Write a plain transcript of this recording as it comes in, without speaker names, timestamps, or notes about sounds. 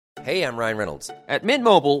Hey, I'm Ryan Reynolds. At Mint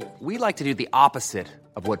Mobile, we like to do the opposite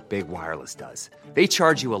of what Big Wireless does. They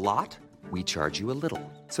charge you a lot, we charge you a little.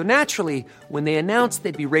 So naturally, when they announced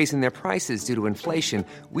they'd be raising their prices due to inflation,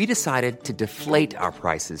 we decided to deflate our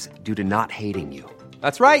prices due to not hating you.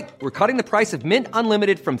 That's right. We're cutting the price of Mint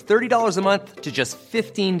Unlimited from $30 a month to just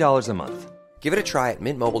 $15 a month. Give it a try at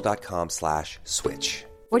mintmobile.com/switch.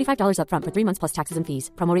 $45 up front for 3 months plus taxes and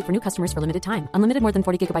fees. Promo rate for new customers for limited time. Unlimited more than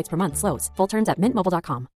 40 gigabytes per month. Slows full terms at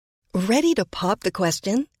mintmobile.com. Ready to pop the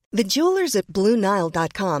question? The jewelers at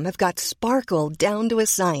BlueNile.com have got sparkle down to a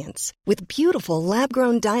science with beautiful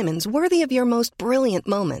lab-grown diamonds worthy of your most brilliant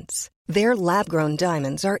moments. Their lab-grown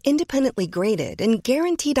diamonds are independently graded and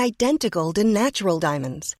guaranteed identical to natural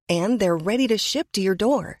diamonds, and they're ready to ship to your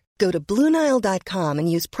door. Go to BlueNile.com and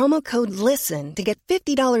use promo code LISTEN to get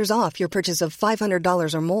 $50 off your purchase of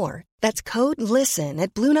 $500 or more. That's code LISTEN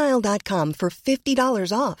at BlueNile.com for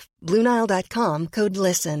 $50 off. BlueNile.com, code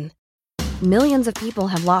LISTEN. Millions of people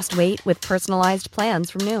have lost weight with personalized plans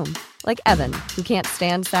from Noom. Like Evan, who can't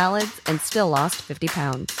stand salads and still lost 50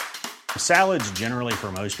 pounds. Salads generally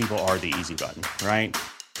for most people are the easy button, right?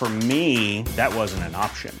 For me, that wasn't an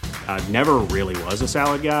option. I never really was a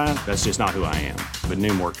salad guy. That's just not who I am. But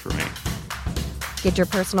Noom worked for me. Get your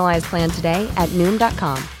personalized plan today at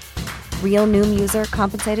Noom.com. Real Noom user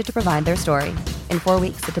compensated to provide their story. In 4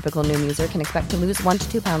 weeks, the typical Noom user can expect to lose 1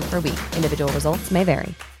 to 2 pounds per week. Individual results may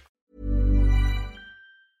vary.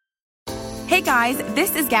 Hey guys,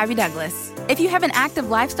 this is Gabby Douglas. If you have an active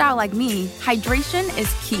lifestyle like me, hydration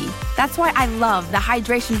is key. That's why I love the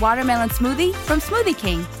Hydration Watermelon Smoothie from Smoothie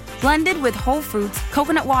King. Blended with whole fruits,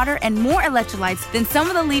 coconut water, and more electrolytes than some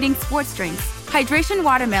of the leading sports drinks. Hydration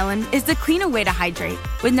Watermelon is the cleaner way to hydrate,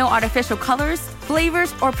 with no artificial colors,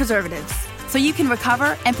 flavors, or preservatives. So you can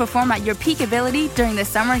recover and perform at your peak ability during the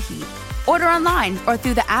summer heat. Order online or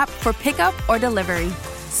through the app for pickup or delivery.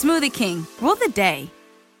 Smoothie King, rule the day.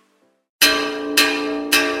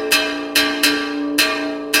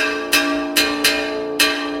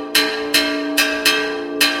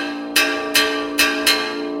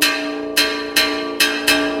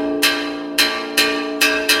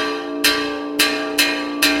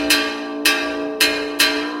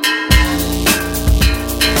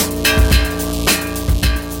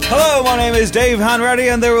 My name is Dave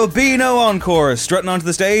Hanratty, and there will be no encore. Strutting onto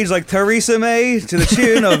the stage like Theresa May to the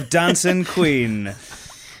tune of Dancing Queen.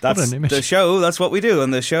 That's the show. That's what we do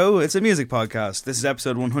on the show. It's a music podcast. This is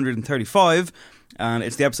episode 135, and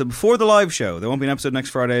it's the episode before the live show. There won't be an episode next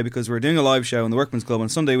Friday because we're doing a live show in the Workman's Club on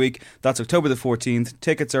Sunday week. That's October the 14th.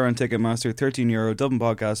 Tickets are on Ticketmaster, €13, Dublin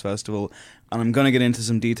Podcast Festival. And I'm going to get into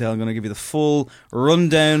some detail. I'm going to give you the full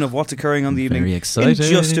rundown of what's occurring on the evening in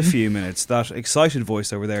just a few minutes. That excited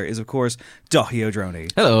voice over there is, of course, Daithí O'Droney.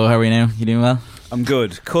 Hello, how are you now? You doing well? I'm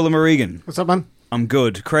good. Colm O'Regan. What's up, man? I'm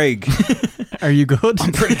good. Craig. Are you good?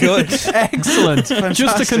 I'm pretty good. Excellent.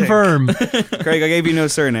 Just to confirm. Craig, I gave you no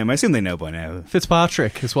surname. I assume they know by now.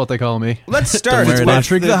 Fitzpatrick is what they call me. Let's start with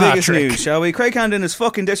Fitzpatrick the biggest news, shall we? Craig handed in his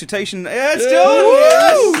fucking dissertation. It's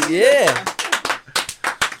done! Yes! Yeah.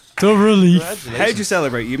 The relief. How'd you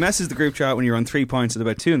celebrate? You messaged the group chat when you were on 3 points at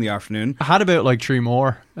about 2 in the afternoon. I had about like 3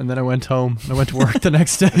 more, and then I went home. I went to work the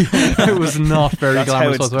next day. It was not very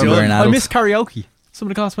glamorous whatsoever. I missed karaoke. Some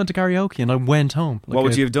of the class went to karaoke, and I went home. What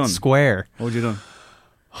would you have done? Square. What would you have done?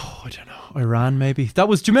 Oh, I don't know. Iran, maybe. Do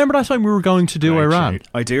you remember that time we were going to do Iran? Shit.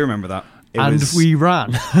 I do remember that. We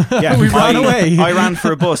ran. Yeah, we ran away. I ran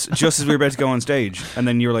for a bus just as we were about to go on stage, and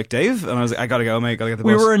then you were like, Dave? And I was like, I gotta go, mate, gotta get the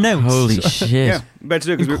bus. We were announced. Holy shit. Yeah, about to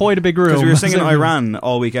do because quite a big room. Because we were singing Iran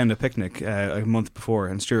all weekend at picnic a month before,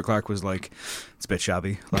 and Stuart Clark was like, it's a bit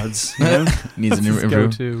shabby, lads. You know? Needs an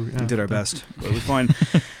improve. We did our best, but it was fine.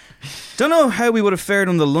 Don't know how we would have fared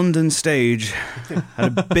on the London stage.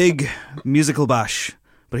 Had a big musical bash.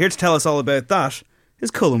 But here to tell us all about that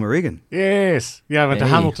is Colm O'Regan. Yes. Yeah, I went to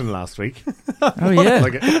Hamilton last week. Oh, yeah.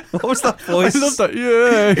 What was that voice? I love that.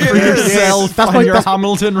 Yeah. For yourself and your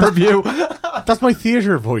Hamilton review. That's my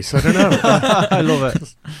theatre voice. I don't know. I love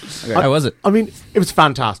it. Okay. How was it? I mean, it was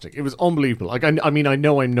fantastic. It was unbelievable. Like, I mean, I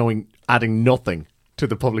know I'm adding nothing to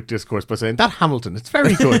the public discourse by saying that Hamilton, it's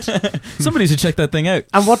very good. Somebody should check that thing out.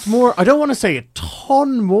 And what's more, I don't want to say a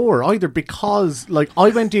ton more either, because like I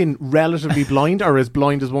went in relatively blind, or as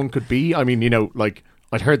blind as one could be. I mean, you know, like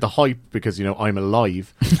I'd heard the hype because, you know, I'm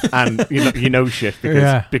alive and you know shit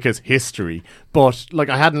because history. But like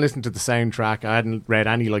I hadn't listened to the soundtrack, I hadn't read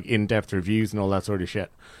any like in-depth reviews and all that sort of shit.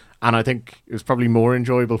 And I think it was probably more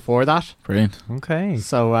enjoyable for that. Brilliant. Okay.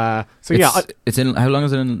 So it's in. How long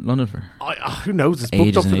is it in London for? Who knows? It's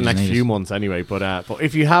booked up for the next few months anyway. But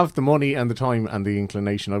if you have the money and the time and the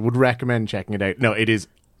inclination, I would recommend checking it out. No, it is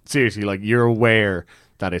seriously like you're aware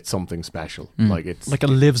that it's something special. Like it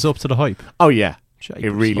lives up to the hype. Oh yeah, Shapers.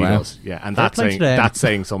 it really does. Yeah, and that's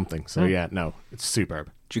saying something. So yeah, no, it's superb.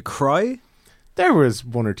 Did you cry? There was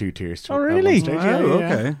 1 or 2 tears. Oh really?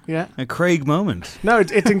 Okay. Yeah. A Craig moment. No, it's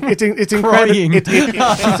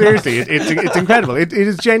incredible. Seriously, it's incredible. It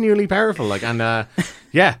is genuinely powerful. Like, and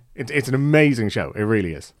yeah, it's an amazing show. It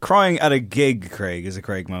really is. Crying at a gig, Craig, is a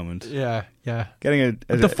Craig moment. Yeah. Getting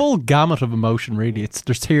the full gamut of emotion. Really,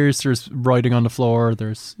 there's tears, there's riding on the floor.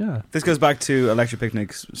 There's This goes back to Electric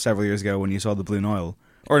Picnics several years ago when you saw the Blue Nile,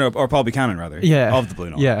 or Paul Buchanan rather. Yeah, of the Blue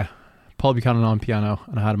Nile. Yeah. Paul Buchanan on piano,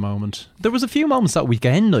 and I had a moment. There was a few moments that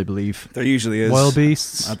weekend, I believe. There usually is. Wild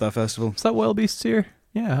Beasts at that festival. Is that Wild Beasts here?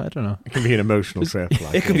 Yeah, I don't know. It can be an emotional trip.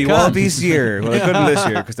 Like. It could be Wild Beasts year. Well, it couldn't this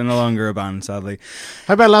year because they're no longer a band, sadly.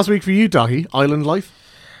 How about last week for you, Dahi? Island Life?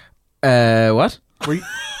 What?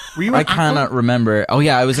 Were you I cannot remember. Oh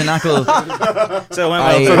yeah, I was in Achill. So that's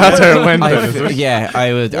how it went. I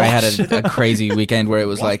had a crazy weekend where it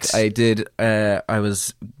was like I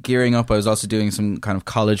was gearing up. I was also doing some kind of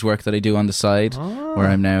college work that I do on the side, where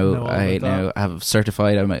I now have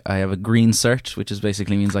certified. I have a green cert, which is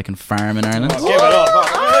basically means I can farm in Ireland. Give it up!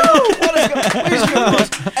 Where's your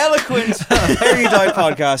most eloquent, erudite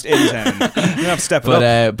podcast in town? You have to step it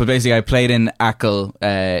up. But basically, I played in Achill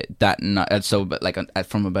that night. So, but like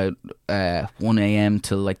from about 1 a.m.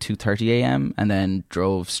 till like 2:30 a.m. and then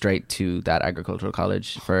drove straight to that agricultural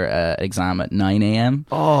college for an exam at 9 a.m.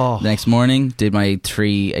 The next morning, did my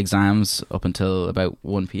 3 exams up until about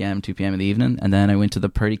 1 p.m., 2 p.m. in the evening, and then I went to the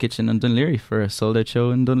Purdy Kitchen in Dún Laoghaire for a sold-out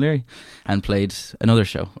show in Dún Laoghaire and played another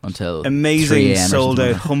show until amazing 3 a.m.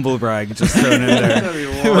 sold-out humble brag just thrown in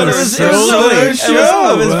there. It was a show.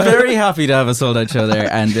 I was very happy to have a sold-out show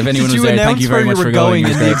there, and if anyone was there, thank you very much for going.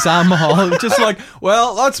 In the exam hall, just like,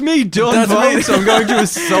 well, that's me done, folks. I'm going to a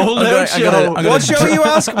sold-out show. What show you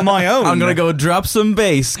ask? My own. I'm going to go drop some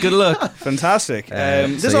bass. Good luck. Fantastic.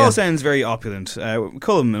 This all sounds very opulent.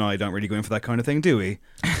 Cullum and I don't really go in for that kind of thing, do we?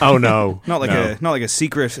 Oh no, not like a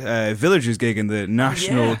secret villagers gig in the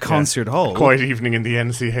National Concert Hall. Quiet evening in the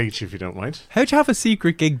NCH, if you don't mind. How'd you have a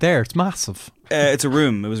secret gig there? It's massive. It's a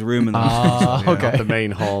room. It was a room in the okay. The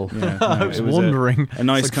main hall. Yeah, no, I was wondering. A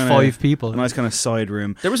nice like kind 5 people. A nice kind of side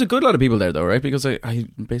room. There was a good lot of people there, though, right? Because I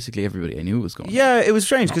basically everybody I knew was going. Yeah, it was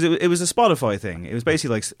strange because it was a Spotify thing. It was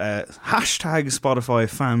basically like hashtag Spotify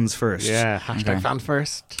fans first. Yeah, hashtag fan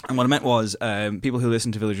first. And what I meant was people who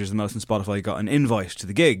listen to Villagers the most on Spotify got an invite to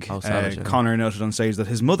the gig. Oh, savage, Connor noted on stage that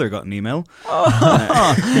his mother got an email.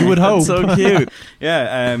 You would hope. So cute.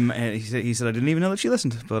 Yeah, he said I didn't even know that she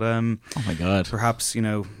listened. But oh my god, perhaps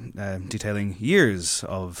detailing years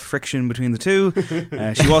of friction between the two.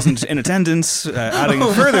 She wasn't in attendance, adding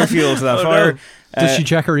further fuel to that fire. No. Does she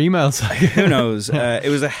check her emails? Who knows? It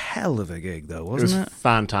was a hell of a gig, though, wasn't it? Was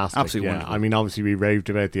fantastic. Absolutely wonderful. I mean, obviously, we raved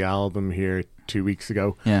about the album here 2 weeks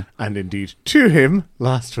ago. Yeah. And indeed, to him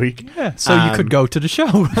last week. Yeah, so you could go to the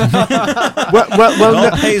show. well,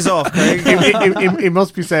 it pays off, Craig. It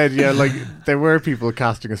must be said, like, there were people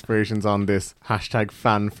casting aspersions on this hashtag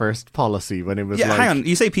fan first policy when it was hang on,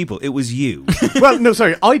 you say people, it was you. Well, no,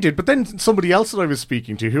 sorry, I did, but then somebody else that I was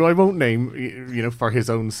speaking to, who I won't name, for his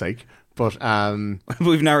own sake, but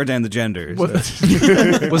we've narrowed down the gender. So.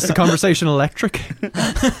 Was the conversation electric?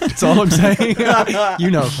 That's all I'm saying.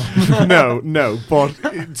 No,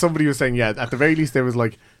 but somebody was saying, at the very least there was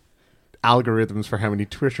like algorithms for how many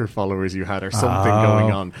Twitter followers you had or something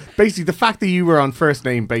going on. Basically, the fact that you were on first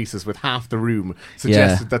name basis with half the room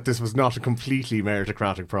suggested that this was not a completely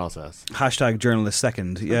meritocratic process. Hashtag journalist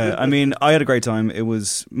second. Yeah, I mean, I had a great time. It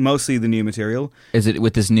was mostly the new material. Is it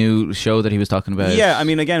with this new show that he was talking about? Yeah, I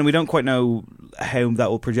mean, again, we don't quite know how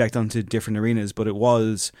that will project onto different arenas, but it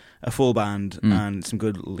was a full band and some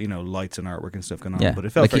good, lights and artwork and stuff going on. Yeah. But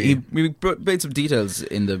it felt like we made some details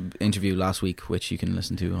in the interview last week, which you can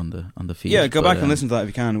listen to on the feed. Yeah, go back and listen to that if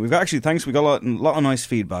you can. We've actually, thanks, we got a lot of nice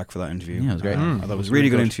feedback for that interview. Yeah, it was great. I thought it was a really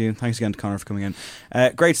good interview. Thanks again to Connor for coming in.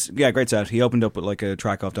 Great set. He opened up with like a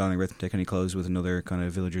track off Darling Arithmetic and he closed with another kind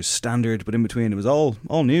of Villagers standard, but in between it was all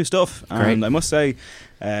new stuff. Great. And I must say,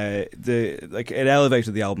 it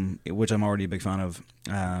elevated the album, which I'm already a big fan of,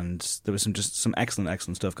 and there was some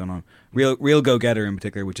excellent stuff going on. Real Go Getter in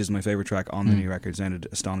particular, which is my favourite track on the new record, sounded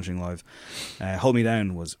astonishing live. Hold Me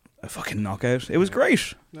Down was a fucking knockout. It was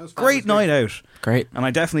great. Great night out. Great. And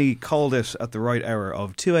I definitely called it at the right hour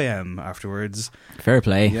of 2 a.m. afterwards. Fair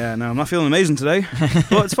play. Yeah, no, I'm not feeling amazing today,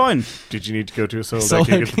 but it's fine. Did you need to go to a sold-out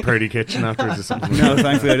gig at the Purdy Kitchen afterwards or something? No,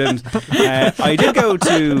 thankfully I didn't. I did go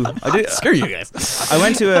to... Screw you guys. I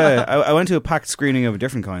went to a packed screening of a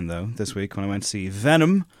different kind, though, this week when I went to see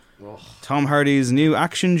Venom, Tom Hardy's new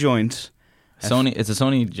action joint. Sony. It's a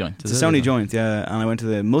Sony joint. It's a Sony joint, yeah. And I went to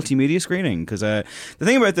the multimedia screening because the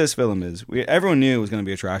thing about this film is everyone knew it was going to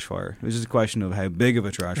be a trash fire. It was just a question of how big of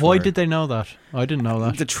a trash fire. Why did they know that? I didn't know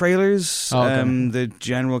that. The trailers, the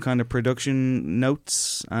general kind of production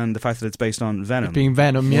notes, and the fact that it's based on Venom. It being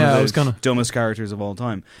Venom, yeah, I was gonna dumbest characters of all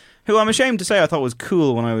time. Who I'm ashamed to say I thought was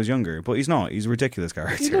cool when I was younger, but he's not. He's a ridiculous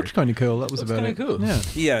character. He looked kind of cool. That was about kind of cool.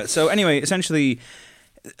 Yeah. So anyway, essentially,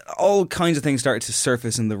 all kinds of things started to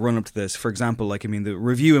surface in the run up to this. For example, the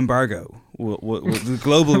review embargo, the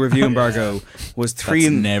global review embargo was 3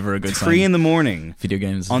 in the morning. Video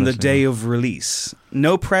games on the day of release.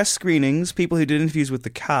 No press screenings. People who did interviews with the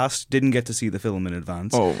cast didn't get to see the film in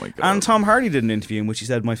advance. Oh my god! And Tom Hardy did an interview in which he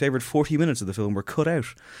said, "My favourite 40 minutes of the film were cut out,"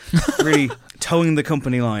 really towing the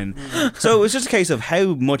company line. So it was just a case of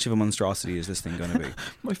how much of a monstrosity is this thing going to be?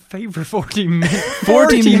 My favourite 40 minutes.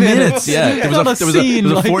 40 minutes. Yeah, there was a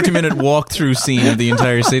 40-minute walkthrough scene of the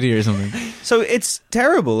entire city or something. So it's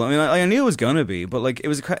terrible. I mean, I knew it was going to be, but it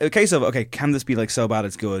was a case of, okay, can this be so bad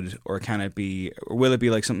it's good, or will it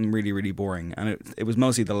be something really, really boring? And it was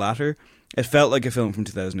mostly the latter. It felt like a film from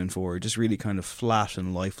 2004, just really kind of flat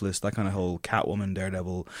and lifeless, that kind of whole Catwoman,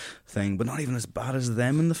 Daredevil thing, but not even as bad as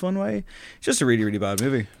them in the fun way. It's just a really, really bad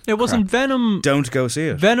movie. It wasn't Venom. Don't go see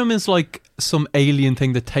it. Venom is like some alien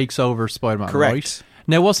thing that takes over Spider-Man, correct. Right?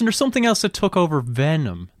 Now, wasn't there something else that took over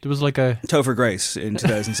Venom? There was a Topher Grace in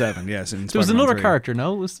 2007. Yes, in there was another 3. character.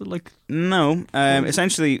 No, was it no?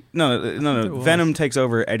 Essentially, no. Venom takes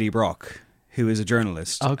over Eddie Brock, who is a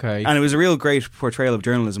journalist. Okay. And it was a real great portrayal of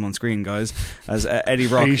journalism on screen, guys, as Eddie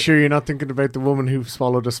Brock. Are you sure you're not thinking about the woman who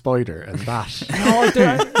swallowed a spider and that? No,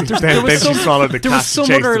 there was some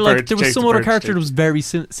other character that was very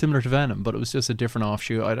similar to Venom, but it was just a different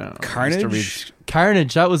offshoot. I don't know.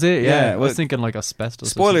 Carnage, that was it, yeah. I was thinking asbestos.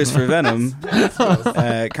 Spoilers for Venom.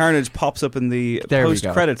 Carnage pops up in the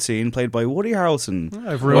post-credit scene, played by Woody Harrelson.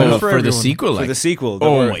 For the sequel. For the sequel.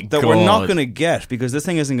 That we're not going to get, because this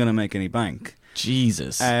thing isn't going to make any bank.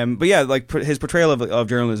 Jesus. But yeah, his portrayal of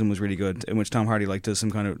journalism was really good, in which Tom Hardy does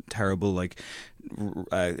some kind of terrible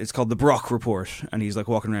it's called the Brock Report, and he's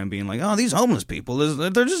walking around being oh, these homeless people,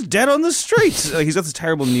 they're just dead on the streets. He's got this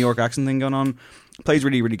terrible New York accent thing going on. Plays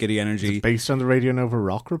really, really giddy energy. Is it based on the Radio Nova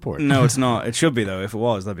Rock Report? No, it's not. It should be, though. If it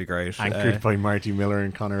was, that'd be great. Anchored by Marty Miller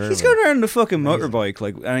and Conor Irwin. He's going around on a fucking motorbike,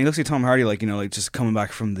 and he looks like Tom Hardy, just coming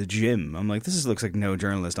back from the gym. I'm this looks like no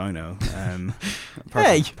journalist I know.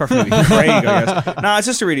 Perfectly Craig, I guess. No, it's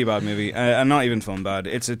just a really bad movie, and not even fun bad.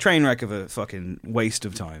 It's a train wreck of a fucking waste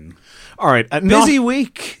of time. All right, busy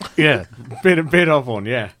week. Yeah, bit of one.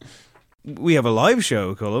 Yeah, we have a live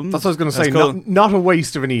show, Colm. That's what I was going to say. Cool. Not a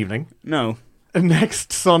waste of an evening. No.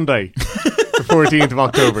 Next Sunday, the 14th of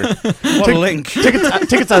October. What a link.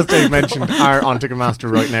 Tickets, as Dave mentioned, are on Ticketmaster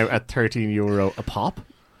right now at €13 a pop.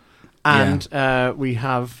 And we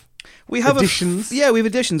have additions. We have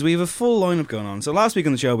additions. We have a full lineup going on. So last week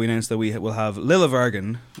on the show, we announced that we will have Lilla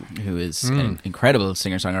Vargan, who is an incredible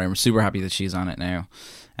singer-songwriter. I'm super happy that she's on it now.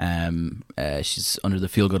 She's under the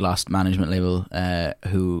Feel Good Lost management label,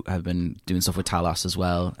 who have been doing stuff with Talos as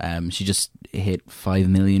well. She just hit 5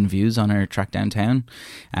 million views on her track Downtown,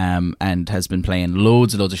 and has been playing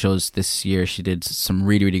loads of shows this year. She did some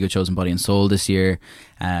really, really good shows in Body and Soul this year.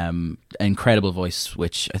 Incredible voice,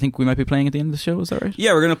 which I think we might be playing at the end of the show. Is that right?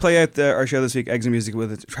 Yeah, we're going to play out our show this week, Eggs and Music,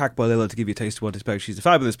 with a track by Lilla to give you a taste of what it's about. She's a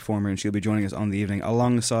fabulous performer, and she'll be joining us on the evening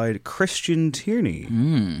alongside Christian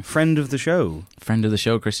Tierney, friend of the show,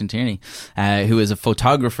 Christian Tierney, who is a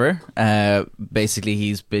photographer. Basically,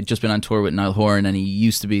 he's just been on tour with Niall Horan, and he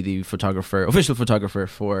used to be the official photographer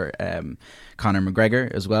for Conor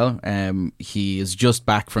McGregor as well. He is just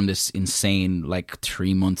back from this insane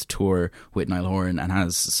 3-month tour with Niall Horan, and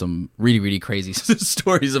has some really, really crazy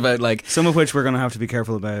stories about some of which we're going to have to be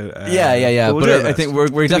careful about. But I think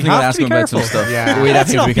we're definitely going to ask him about some stuff. Yeah. We'd have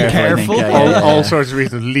to be careful. All sorts of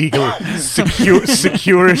reasons, legal,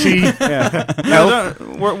 security. Yeah. No,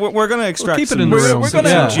 we're going to extract. We'll keep it in the room. We're going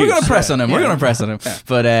to press on him. We're going to press on him.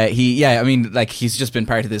 But he's just been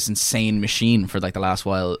part of this insane machine for the last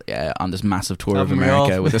while on this massive tour of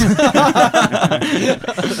America with this. It's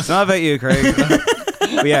not about you, Craig.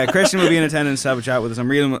 But yeah, Christian will be in attendance to have a chat with us. I'm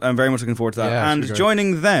very much looking forward to that. And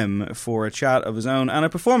joining them for a chat of his own and a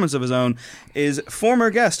performance of his own is former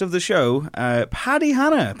guest of the show, Paddy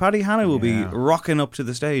Hanna. Paddy Hanna will be rocking up to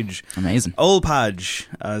the stage. Amazing. Old Padge,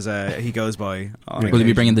 as he goes by. Will he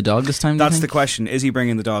be bringing the dog this time? That's the question. Is he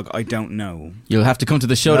bringing the dog? I don't know. You'll have to come to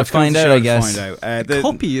the show to find out, I guess.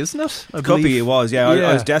 Cuppy, isn't it? Cuppy, it was. Yeah.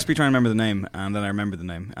 I was desperately trying to remember the name, and then I remembered the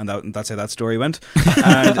name, and that's how that story went.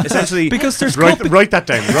 And essentially, because there's write that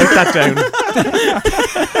down.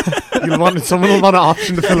 Someone will want to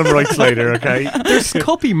option the film rights later, okay? There's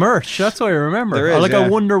Cuppy merch. That's what I remember. There is, I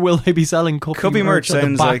wonder, will they be selling Cuppy merch at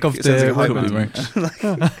the back of the Cuppy merch?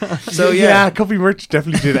 So Cuppy merch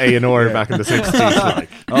definitely did A&R back in the 60s. Like.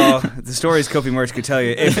 Oh, the stories Cuppy merch could tell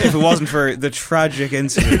you if it wasn't for the tragic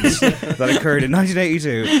incidents that occurred in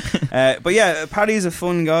 1982. But yeah, Paddy's a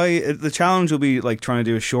fun guy. The challenge will be like trying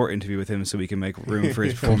to do a short interview with him so we can make room for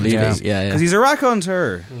his performance. Yeah. Because he's a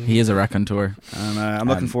raconteur. He is a raconteur. And I'm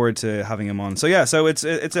looking forward to having him on. So yeah, so it's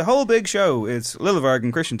a whole big show. It's Lil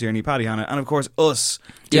Vargan, Christian Tierney, Paddy Hanna, and of course us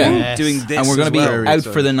doing this. And we're going to be out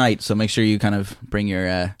so. for the night, so make sure you kind of bring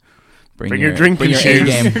your drinking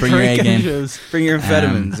shoes. Bring your A game. Bring your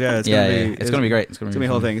amphetamines. It's going to be great. It's going to be a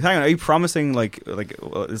whole thing. Hang on, are you promising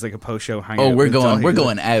it's like a post show hangout? Oh, we're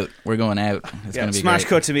going out. We're going out. It's going to be smash great.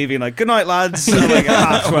 Cut to me being like, "Good night, lads." I'm like,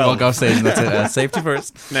 at 12. Walk off stage and that's it. Safety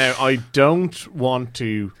first. Now, I don't want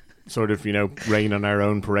to sort of, rain on our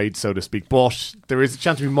own parade, so to speak, but there is a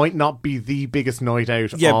chance we might not be the biggest night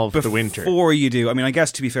out of the winter. Before you do, I mean, I guess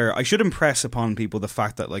to be fair, I should impress upon people the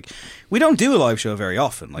fact that we don't do a live show very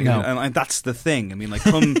often, and that's the thing. I mean,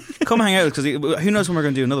 come hang out, because who knows when we're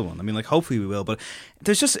going to do another one. I mean, hopefully we will, but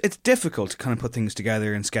it's difficult to kind of put things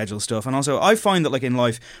together and schedule stuff. And also I find that in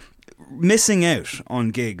life, missing out on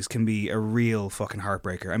gigs can be a real fucking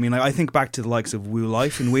heartbreaker. I mean, I think back to the likes of Woo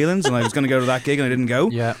Life in Whelan's, and I was going to go to that gig and I didn't go.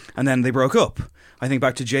 Yeah. And then they broke up. I think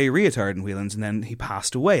back to Jay Reatard in Whelan's, and then he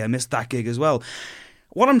passed away. I missed that gig as well.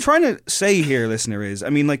 What I'm trying to say here, listener, is, I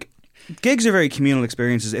mean, gigs are very communal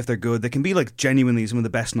experiences if they're good. They can be genuinely some of the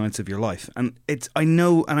best nights of your life. And I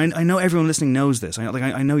know everyone listening knows this.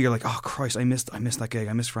 I know you're like, oh Christ, I missed that gig.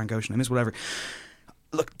 I missed Frank Ocean. I missed whatever.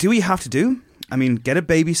 Look, do we have to do? I mean, get a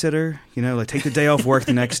babysitter, take the day off work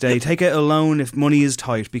the next day, take it alone if money is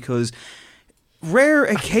tight, because rare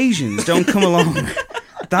occasions don't come along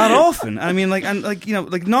that often. I mean,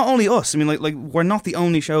 not only us, I mean, we're not the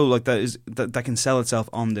only show that can sell itself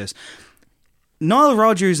on this. Nile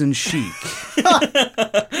Rodgers and Chic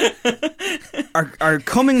are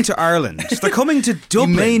coming to Ireland. They're coming to Dublin.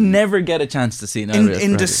 You may never get a chance to see Nile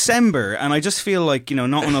in December, and I just feel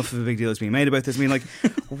not enough of a big deal is being made about this. I mean,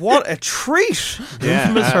 what a treat! Yeah.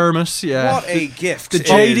 Infamous Hermit, yeah. What a gift! The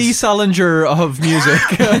J.D. Salinger of music.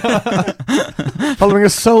 Following a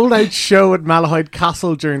sold-out show at Malahide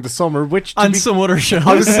Castle during the summer, some other shows.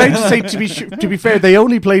 I was saying to say, to be fair, they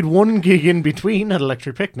only played one gig in between at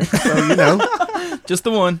Electric Picnic, so just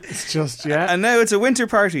the one. It's just, yeah. And now it's a winter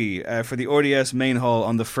party for the RDS Main Hall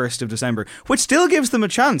on the 1st of December, which still gives them a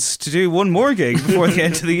chance to do one more gig before the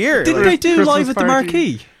end of the year. Didn't they do Christmas Live at the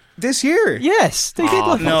Marquee? This year? Yes, they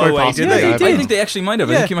did. No way, did they? I think they actually might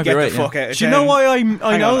have. I think you might be right. Do you know why I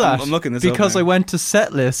know that? I'm looking this because I went to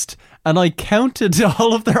Setlist and I counted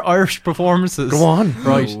all of their Irish performances. Go on.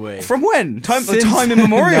 Right. No From when? Time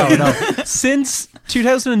immemorial? No. Since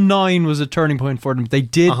 2009 was a turning point for them. They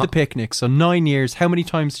did the Picnic, so 9 years. How many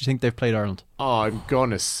times do you think they've played Ireland? Oh, I'm going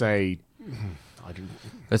to say...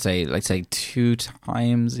 Let's say 2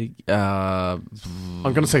 times. I'm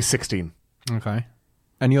going to say 16. Okay.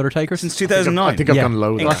 Any other takers? Since 2009? I think I've gone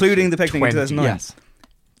low. Including the Picnic 20. in 2009? Yes.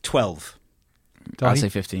 12. I'll say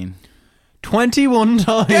 15. 21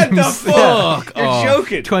 times. Get the fuck! You're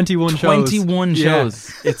joking. 21 shows. 21 shows.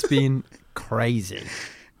 Yeah. It's been crazy.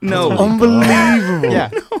 No. Unbelievable. Yeah.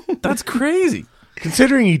 That's crazy.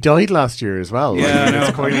 Considering he died last year as well.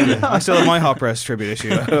 Yeah, I still have my Hot Press tribute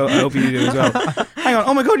issue. I hope you do as well. Hang on.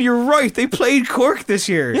 Oh my God, you're right. They played Cork this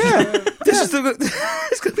year. Yeah. It's going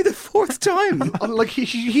to be the 4th time.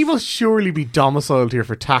 He must surely be domiciled here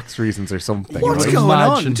for tax reasons or something. What's going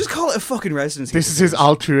on? Just call it a fucking residency. This is his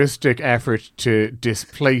altruistic effort to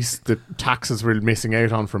displace the taxes we're missing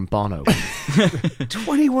out on from Bono.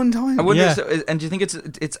 21 times. I wonder, and do you think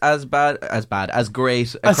it's as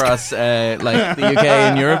great across the UK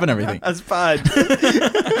and Europe and everything? As bad.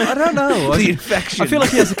 I don't know. The infection. I feel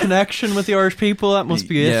like he has a connection with the Irish people. That must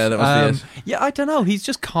be it. Yeah, that must be it. Yeah, I don't know. He's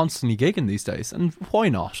just constantly gigging these days, and why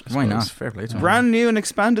not? Why not? Fair play to him. Brand new and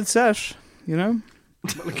expanded set, Well,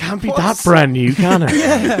 it can't be that brand new, can it?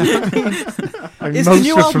 Yeah. Is the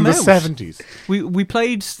new album from the 70s? We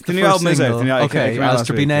played the new first album single. is out. Okay, has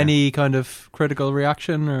there been any kind of critical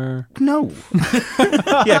reaction or no?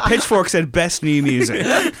 Yeah, Pitchfork said best new music.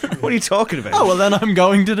 What are you talking about? Oh well, then I'm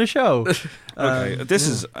going to the show. Okay, this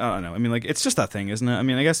is I don't know. I mean, it's just that thing, isn't it? I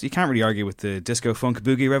mean, I guess you can't really argue with the disco funk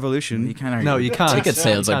boogie revolution. You can't argue. No, you can't. Ticket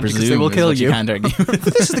sales, I presume, they will kill you. You can't argue. But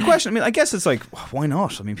this is the question. I mean, I guess it's why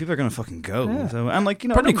not? I mean, people are going to fucking go. Yeah. So, and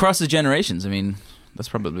probably crosses generations. I mean, That's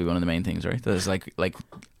probably one of the main things, right? There's like.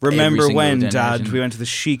 Remember when, Dad, we went to the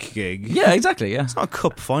Chic gig? Yeah, exactly. Yeah, it's not a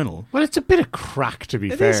cup final. Well, it's a bit of crack, to be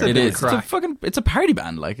fair. It is. It's a party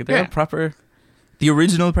band. Like they're proper. The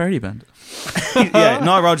original party band. Yeah,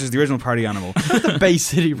 Nile Rodgers, the original party animal. The Bay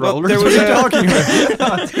City Rollers. There was talking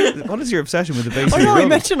about. What is your obsession with the Bay City Rollers? I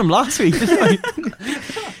mentioned them last week.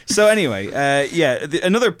 So anyway,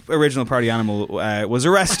 another original party animal was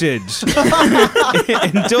arrested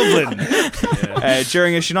in Dublin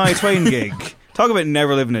during a Shania Twain gig. Talk about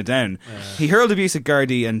never living it down. He hurled abuse at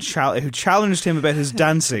Gardaí who challenged him about his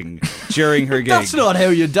dancing during her gig. That's not how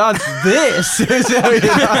you dance. This is how you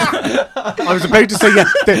dance. I was about to say,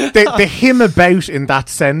 the him about in that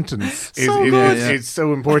sentence is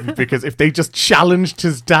so important, because if they just challenged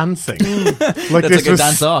his dancing, like this was a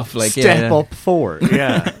dance off, like step up forward.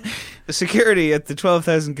 Yeah. The security at the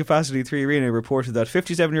 12,000 capacity 3 Arena reported that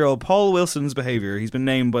 57-year-old Paul Wilson's behaviour, he's been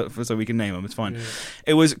named so we can name him, it's fine.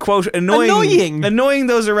 It was, quote, annoying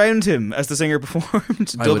those around him as the singer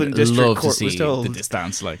performed. Dublin District Court was told. This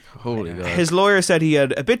dance, like, holy God. His lawyer said he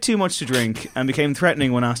had a bit too much to drink and became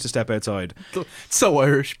threatening when asked to step outside. So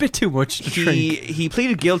Irish, bit too much to drink. He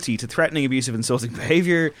pleaded guilty to threatening, abusive, insulting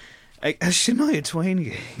behaviour. A Shania Twain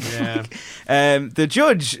gig. Yeah. The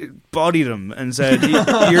judge bodied him and said,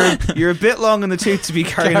 "You're a bit long in the tooth to be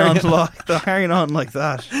carrying on like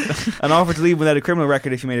that," and offered to leave without a criminal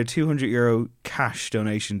record if you made a €200 cash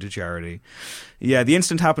donation to charity. Yeah, the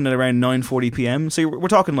incident happened at around 9:40 p.m. So we're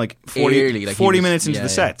talking like 40 minutes into the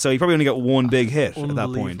set. So he probably only got one big hit at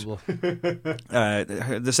that point.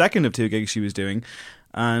 The second of 2 gigs she was doing,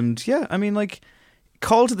 and yeah, I mean, like.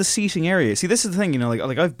 Call to the seating area. See, this is the thing, you know,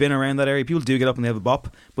 like I've been around that area. People do get up and they have a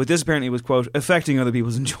bop, but this apparently was, quote, affecting other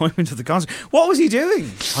people's enjoyment of the concert. What was he doing?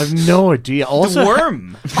 I have no idea. Also, the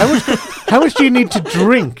worm. How much do you need to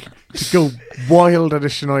drink to go wild at a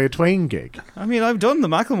Shania Twain gig? I mean, I've done the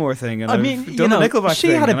Macklemore thing, and I've done the Nickelback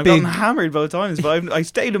thing, and I've gotten hammered both times, but I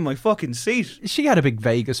stayed in my fucking seat. She had a big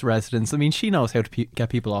Vegas residence. I mean, she knows how to get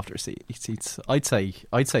people off their seats. I'd say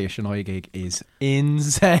a Shania gig is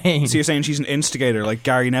insane. So you're saying she's an instigator, like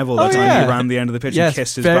Gary Neville that time he ran the end of the pitch and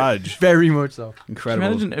kissed his badge? Very much so. Incredible.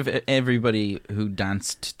 Imagine if everybody who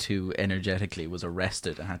danced too energetically was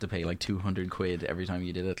arrested and had to pay like 200 quid every time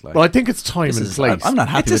you did it. Like, well, I think it's time and place. I'm not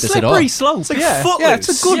happy with this at all. It's a slippery slope. It's like Footloose. Yeah, it's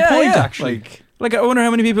a good point, actually. Like, I wonder how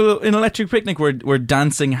many people in Electric Picnic were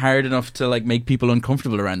dancing hard enough to like make people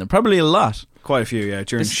uncomfortable around them. Probably a lot. Quite a few, yeah.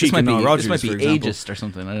 During Chic and Nile Rodgers, this might be ageist or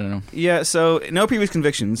something. I don't know. Yeah, so no previous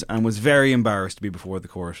convictions, and was very embarrassed to be before the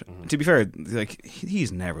court. To be fair, like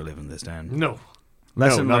he's never living this down. No.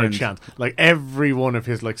 Not a chance. Like every one of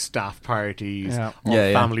his like staff parties or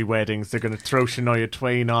family weddings, they're going to throw Shania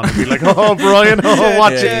Twain on and be like, "Oh, Brian,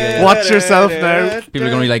 watch yourself now." People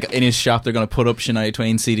are going to be like in his shop. They're going to put up Shania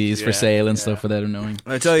Twain CDs for sale and stuff without him knowing.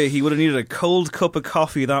 I tell you, he would have needed a cold cup of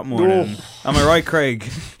coffee that morning. Am I right, Craig?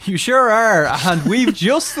 You sure are, and we've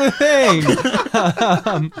just the thing.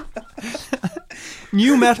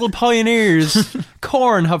 New metal pioneers,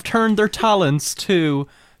 Korn, have turned their talents to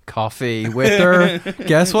coffee with their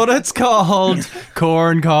guess what it's called?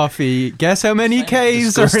 Corn coffee. Guess how many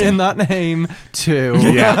K's are in that name?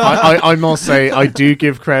 2. Yeah, I must say I do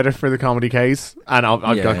give credit for the comedy K's, and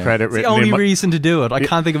I've got credit written. It's the only reason to do it. I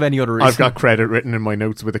can't think of any other reason. I've got credit written in my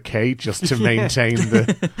notes with a K just to maintain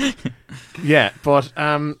the. Yeah, but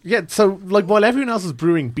so like while everyone else is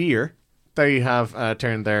brewing beer, they have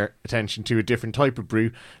turned their attention to a different type of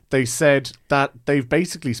brew. They said that they've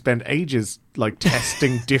basically spent ages like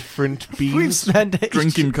testing different beans. We've spent ages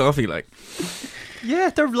drinking coffee, like.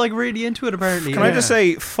 Yeah, they're like really into it apparently. Can I just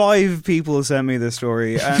say 5 people sent me this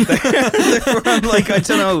story and I'm like, I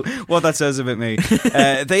don't know what that says about me.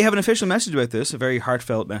 They have an official message about this, a very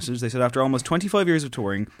heartfelt message. They said after almost 25 years of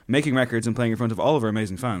touring, making records and playing in front of all of our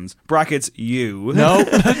amazing fans, brackets you. No,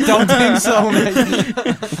 don't think so,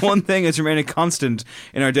 mate. One thing is remaining constant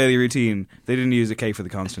in our daily routine. They didn't use a K for the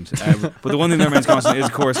constant. But the one thing that remains constant is,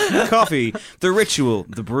 of course, coffee, the ritual,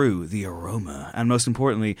 the brew, the aroma, and most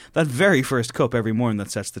importantly, that very first cup every morning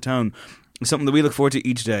that sets the tone. It's something that we look forward to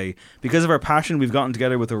each day. Because of our passion, we've gotten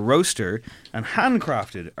together with a roaster and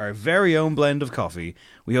handcrafted our very own blend of coffee.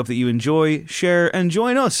 We hope that you enjoy, share, and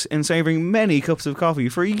join us in savouring many cups of coffee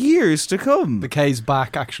for years to come. The K's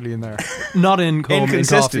back actually in there. Not in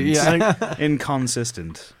inconsistent. In coffee. Yeah.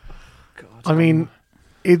 Inconsistent. God, I mean,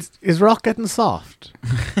 is rock getting soft?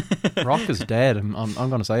 Rock is dead. I'm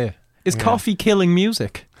going to say it. Is coffee killing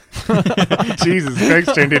music? Jesus,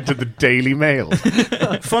 Greg's turned into the Daily Mail.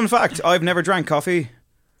 Fun fact, I've never drank coffee.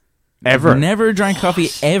 Ever? You've never drank coffee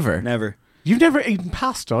ever? Never. You've never eaten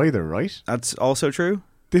pasta either, right? That's also true.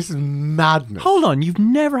 This is madness. Hold on, you've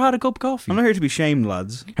never had a cup of coffee? I'm not here to be shamed,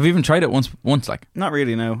 lads. Have you even tried it once? Like, Not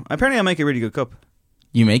really, no. Apparently I make a really good cup.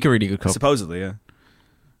 you make a really good cup. Supposedly, yeah.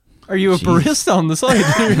 Are you a barista on the side?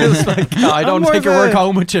 You're just like, I don't take your work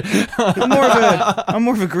home with you. I'm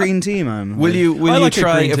more of a green tea man. Will you like a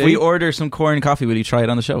try, green if tea. we order some corn coffee, will you try it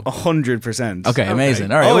on the show? 100%. Okay, amazing.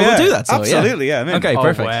 All right, Oh, well, yeah. we'll do that. So, Absolutely, yeah, I'm in. Okay, Oh,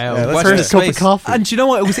 perfect. wow. Yeah, let's Watch do this it. Cup of space. coffee. And do you know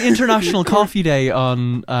what? It was International Coffee Day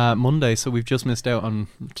on Monday, so we've just missed out on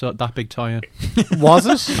that big tie-in. Was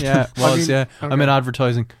it? Yeah, it was, mean, yeah. okay. I'm in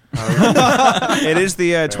advertising. It is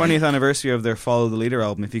the 20th anniversary of their Follow the Leader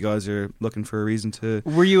album, if you guys are looking for a reason to...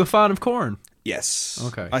 Were you a fan of Korn? Yes.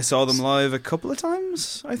 Okay. I saw them live a couple of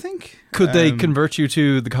times, I think. Could they convert you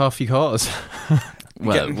to the coffee cause?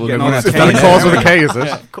 Well, Getting- we'll getting we'll on have that to Is that a Yeah. cause with a K, is it?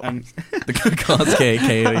 Yeah, and the cause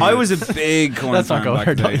KK. I was a big Korn Let's not fan go back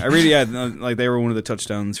there, in the day. Doug. I really, like, they were one of the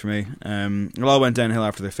touchdowns for me. It all went downhill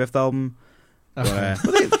after their 5th album. But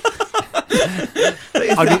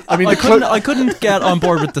I mean, I couldn't get on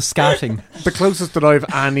board with the scatting. the closest that I've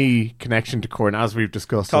any connection to Korn, as we've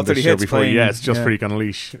discussed Top on this 30 show Hits before, playing, yeah, it's just yeah. Freak on a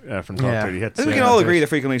Leash from Top Yeah. 30 Hits. I think we can all agree that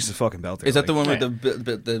Freak Unleashed is a fucking belter. Is that the one with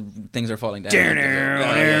the things are falling down?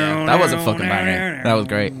 Yeah. That was a fucking banger. That was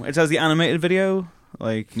great. It has the animated video.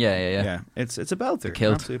 Like, Yeah. It's a belter. The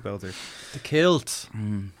kilt. Absolute belter. The kilt.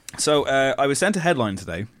 So I was sent a headline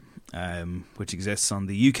today, which exists on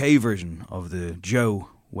the UK version of the Joe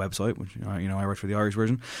website, which I write for the Irish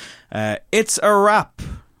version. It's a wrap,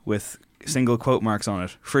 with single quote marks on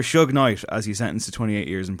it, for Suge Knight as he's sentenced to 28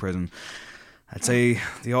 years in prison. I'd say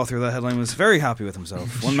the author of that headline was very happy with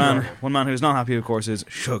himself. One man who's not happy, of course, is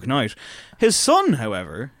Suge Knight. His son,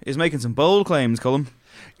 however, is making some bold claims, Colm.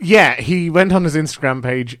 Yeah, he went on his Instagram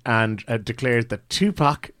page and declared that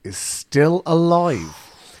Tupac is still alive.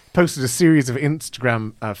 Posted a series of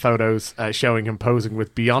Instagram photos showing him posing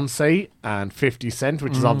with Beyonce and 50 Cent,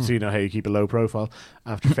 which is obviously how you keep a low profile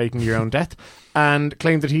after faking your own death, and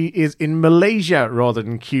claimed that he is in Malaysia rather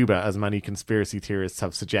than Cuba, as many conspiracy theorists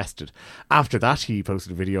have suggested. After that, he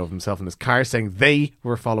posted a video of himself in his car saying they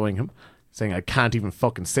were following him, saying, I can't even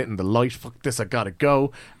fucking sit in the light, fuck this, I gotta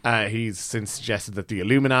go. He's since suggested that the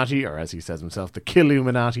Illuminati, or as he says himself, the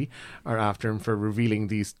Killuminati, are after him for revealing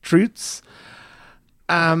these truths.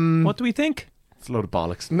 What do we think? It's a load of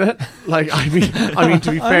bollocks, isn't it? Like, I mean,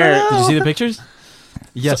 to be fair, Did you see the pictures?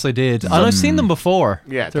 Yes, I did. And I've seen them before.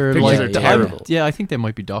 Yeah, the they're pictures like, are terrible. Yeah, I think they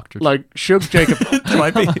might be doctored. like Suge Jacob,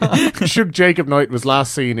 Suge Jacob Knight was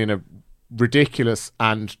last seen in a ridiculous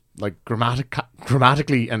and like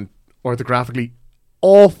grammatically and orthographically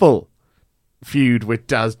awful feud with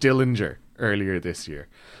Daz Dillinger earlier this year.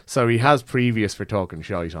 So he has previous for talking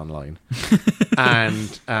shite online.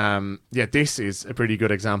 And this is a pretty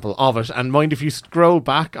good example of it. And mind, if you scroll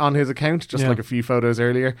back on his account, just like a few photos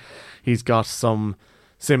earlier, he's got some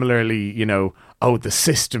similarly, the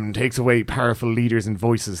system takes away powerful leaders and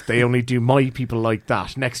voices. They only do my people like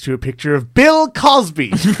that. Next to a picture of Bill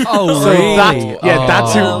Cosby. Oh, So really?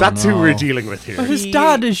 that's who we're dealing with here. But his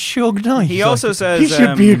dad is Suge Knight. He also says... He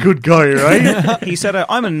should be a good guy, right? He said,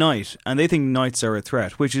 I'm a knight, and they think knights are a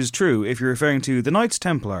threat, which is true if you're referring to the Knights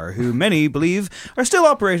Templar, who many believe are still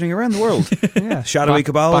operating around the world. Yeah. Shadowy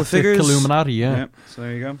cabal back of figures. to Illuminati, yeah. So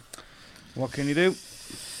there you go. What can you do?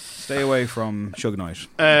 Stay away from Suge Knight.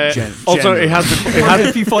 Also, it has What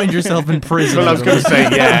if you find yourself in prison? Well, I was going to say,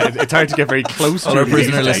 it's hard to get very close All to our these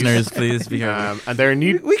prisoner days. listeners, please be careful. And there are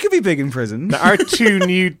We could be big in prison. There are 2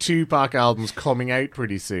 new Tupac albums coming out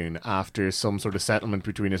pretty soon after some sort of settlement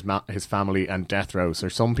between his family and Death Row. So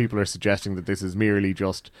some people are suggesting that this is merely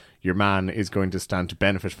just your man is going to stand to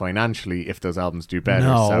benefit financially if those albums do better.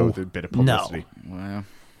 No. So there's a bit of publicity. Wow.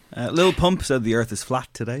 Lil Pump said the earth is flat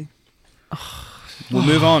today. We'll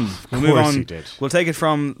move on. We'll move course on. he did. We'll take it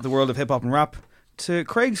from the world of hip hop and rap to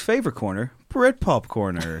Craig's favourite corner, Britpop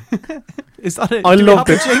corner. Is that it? I Do we love have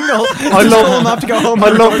a this. jingle? I have to go home. I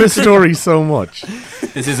love this story so much.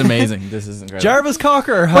 This is amazing. This is incredible. Jarvis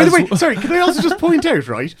Cocker By has... the way, sorry, can I also just point out,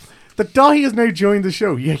 right, that Dahi has now joined the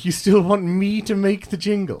show, yet you still want me to make the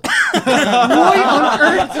jingle.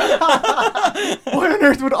 Why on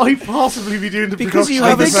earth would I possibly be doing the Because production you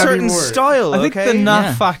have of a this certain anymore? style, I think okay? the nat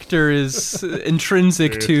Yeah. factor is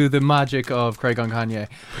intrinsic to the magic of Craig on Kanye.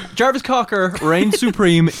 Jarvis Cocker reigned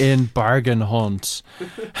supreme in Bargain Hunt.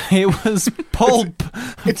 It was Pulp.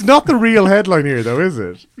 It's not the real headline here, though, is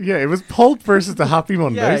it? Yeah, it was Pulp versus the Happy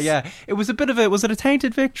Mondays. Yeah. It was a bit of a... Was it a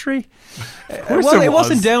tainted victory? course Well, it it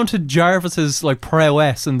wasn't was. down to Jarvis's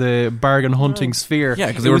prowess in the bargain hunting sphere. Yeah,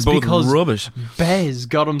 because It they were was both because rubbish. Bez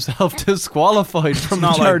got himself disqualified from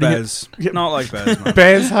Not like starting it. Bez. Not like Bez, man.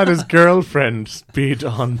 Bez had his girlfriend bid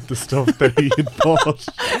on the stuff that he had bought.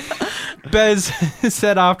 Bez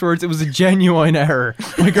said afterwards it was a genuine error.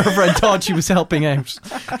 My girlfriend thought she was helping out.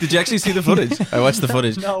 Did you actually see the footage? I watched the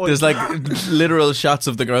footage. No, there's like literal shots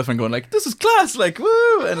of the girlfriend going like, "This is class," like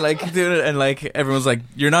woo, and like doing it, and like everyone's like,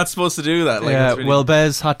 "You're not supposed to do that." Like, yeah, really... well,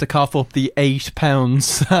 Bez had to cough up the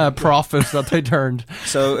 £8 profit that they turned.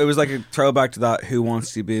 So it was like a throwback to that "Who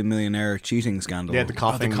Wants to Be a Millionaire" cheating scandal. Yeah, the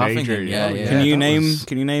coughing coughing major. thing, yeah. Can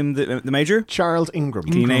you name the major? Charles Ingram?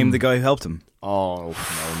 Can you name the guy who helped him? Oh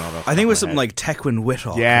no, not I think it was something like Tequin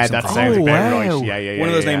Whitlock. Yeah, that sounds about right. Yeah. One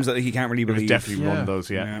of those names that he can't really It was believe. definitely one of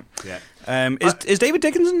those. Yeah. Is David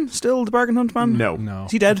Dickinson still the bargain hunt man? No.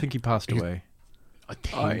 Is he dead? I think he passed away. I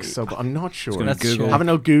think so, but I'm not sure. Let's Google. check. Having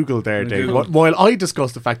no Google there, Dave. While I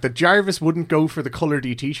discussed the fact that Jarvis wouldn't go for the coloured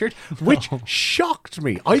E t-shirt, which shocked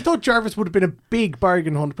me. I thought Jarvis would have been a big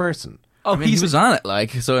bargain hunt person. I mean, he was on it,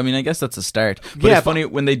 like, so I mean, I guess that's a start. But Yeah, it's funny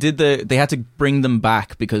when they did they had to bring them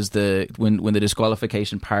back because when the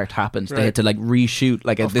disqualification part happened, they had to like reshoot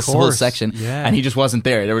like this whole course. section, Yeah. and he just wasn't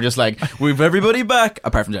there. They were just like, "We've everybody back,"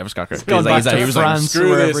 apart from Jarvis Cocker. gone back to He was France like, or "Screw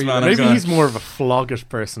wherever this, he man." went. Maybe he's more of a Floggish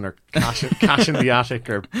person or Cash in the Attic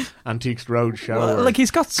or Antiques Roadshow. Well, like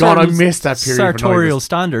he's got God, I certain missed that period when I sartorial was-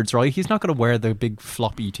 standards, right? He's not going to wear the big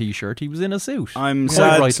floppy t-shirt. He was in a suit. I'm Quite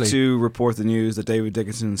sad rightly. to report the news that David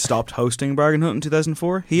Dickinson stopped hosting Bargain Hunt in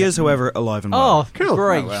 2004. He is, however, alive and well. Oh, cool.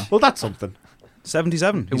 Great. Well, that's something.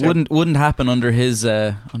 77. It wouldn't happen under his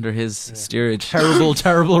steerage.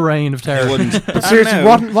 Terrible reign of terror. It wouldn't. But seriously,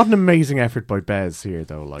 what an amazing effort by Bez here,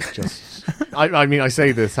 though. Like, just, I mean, I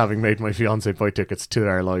say this having made my fiance buy tickets to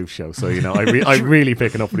our live show, so you know, I'm really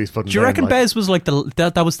picking up what he's putting. Do you down, reckon like. Bez was like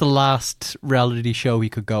that was the last reality show he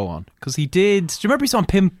could go on? Because he did. Do you remember he's on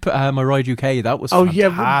Pimp My Ride UK? That was Oh yeah,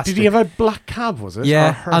 fantastic. did he have a black cab? Was it? Or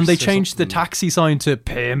Yeah, hearse and they or changed the something? taxi sign to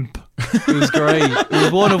Pimp. It was great. It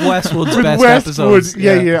was one of Westwood's With best Westwood, episodes.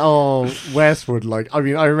 yeah. Oh, Westwood. Like, I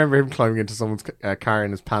mean, I remember him climbing into someone's car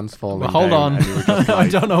and his pants falling. Well, hold down, on. and you were just I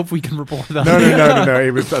like- don't know if we can report that. No.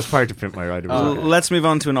 It was that's part of Pimp My Ride. It was okay. Let's move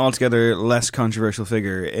on to an altogether less controversial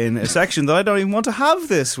figure in a section that I don't even want to have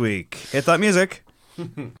this week. Hit that music.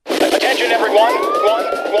 Attention everyone.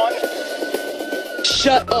 One.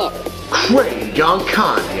 Shut up. Craig on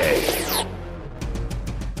Kanye.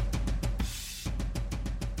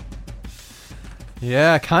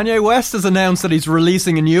 Yeah, Kanye West has announced that he's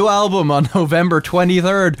releasing a new album on November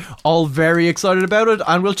 23rd. All very excited about it,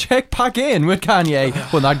 and we'll check back in with Kanye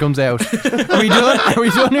when that comes out. Are we done? Are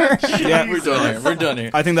we done here? Yeah, We're done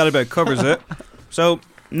here. I think that about covers it. So,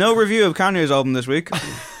 no review of Kanye's album this week.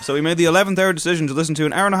 So we made the 11th hour decision to listen to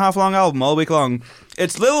an hour-and-a-half long album all week long.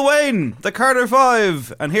 It's Lil Wayne, the Carter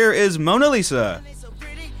 5, and here is Mona Lisa.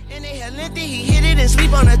 And they had lengthy, he hit it and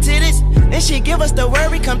sleep on her titties. Then she give us the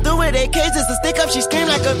word, we come through with AKs, it's a stick up, she scream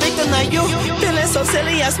like a victim, like you. Feeling so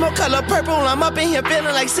silly, I smoke color purple, I'm up in here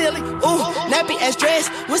feeling like silly. Ooh, nappy ass dress,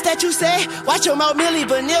 what's that you say? Watch your mouth, Millie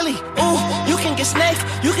Vanilli. Ooh, you can get snakes,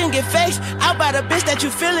 you can get fakes, out by the bitch that you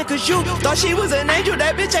feeling, cause you thought she was an angel,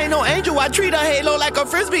 that bitch ain't no angel, I treat her halo like a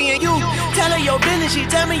frisbee and you. Tell her your business, she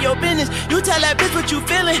tell me your business, you tell that bitch what you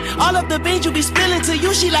feeling, all of the beans you be spilling to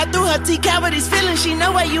you, she like through her T cavities feeling, she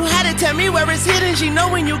know where you had it, tell me where it's hidden, she know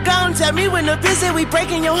when you gone, tell me when the visit, we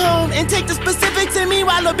breaking your home, and take the specifics in me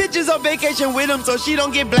while the bitch is on vacation with him, so she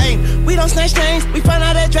don't get blamed. We don't snatch chains, we find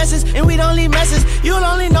out addresses, and we don't leave messes, you'll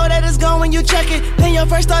only know that it's gone when you check it, then your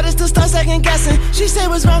first thought is to start second guessing, she say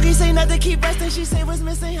what's wrong, he say nothing, keep resting, she say what's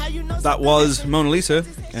missing, how you know. That was Mona Lisa,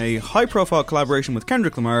 a high-profile collaboration with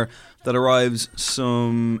Kendrick Lamar that arrives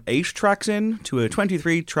some 8 tracks in to a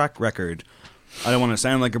 23-track record. I don't want to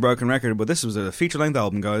sound like a broken record, but this was a feature-length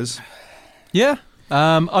album, guys. Yeah.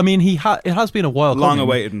 I mean, it has been a while. Long coming.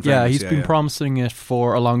 awaited, in Yeah, fairness, he's been promising it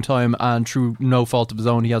for a long time, and through no fault of his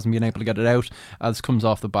own, he hasn't been able to get it out. This comes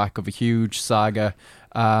off the back of a huge saga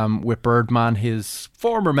with Birdman, his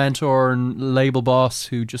former mentor and label boss,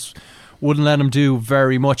 who just wouldn't let him do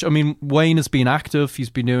very much. I mean, Wayne has been active. He's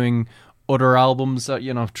been doing other albums,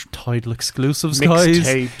 title exclusives, guys.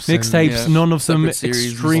 Mixtapes, none of them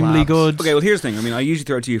extremely good. Okay, well, here's the thing. I mean, I usually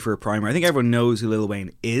throw it to you for a primer. I think everyone knows who Lil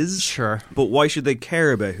Wayne is. Sure. But why should they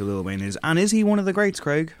care about who Lil Wayne is? And is he one of the greats,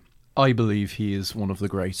 Craig? I believe he is one of the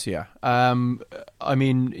greats, yeah. I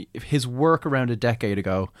mean, his work around a decade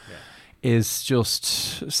ago is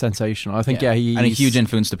just sensational. I think, he's... And a huge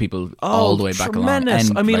influence to people all the way back along.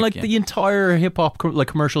 Tremendous. I mean, like the entire hip-hop,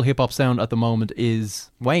 commercial hip-hop sound at the moment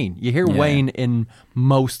is Wayne. You hear Wayne in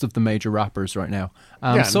most of the major rappers right now.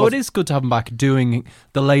 So it is good to have him back doing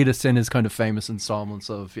the latest in his kind of famous installments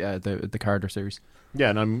of the Carter series.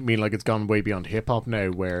 Yeah, and I mean, like, it's gone way beyond hip-hop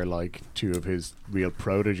now, where, like, 2 of his real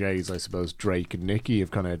proteges, I suppose, Drake and Nicki,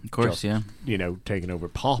 have kind of course, taken over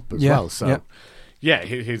pop as Yeah, well. So, yeah,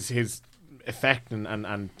 his effect and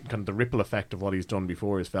kind of the ripple effect of what he's done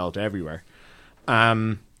before is felt everywhere.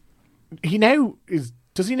 He now is.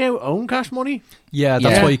 Does he now own Cash Money? Yeah,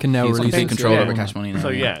 that's why you can now release complete control over Cash Money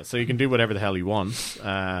now. So he can do whatever the hell he wants.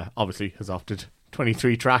 Obviously, has opted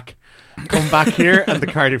 23 track come back here and the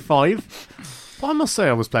Carter 5. But I must say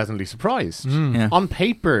I was pleasantly surprised. On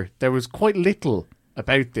paper, there was quite little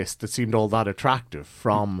about this that seemed all that attractive,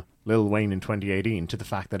 from Lil Wayne in 2018 to the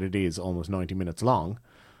fact that it is almost 90 minutes long.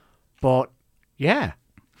 But yeah,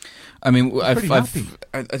 I mean, I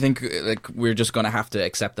think like we're just going to have to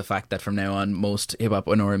accept the fact that from now on, most hip hop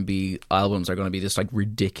and R&B albums are going to be this like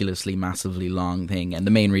ridiculously, massively long thing, and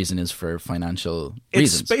the main reason is for financial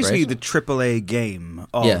reasons. It's basically right? the AAA game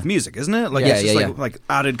of music, isn't it? Like it's just like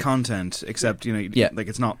added content, except like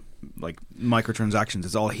it's not like microtransactions.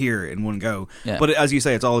 It's all here in one go. Yeah. But as you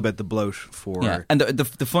say, it's all about the bloat for. Yeah. And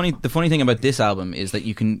the funny thing about this album is that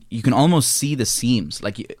you can almost see the seams.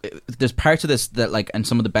 Like there's parts of this that like, and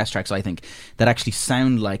some of the best tracks I think that actually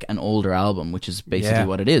sound like an older album, which is basically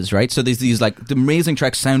what it is, right? So there's these like the amazing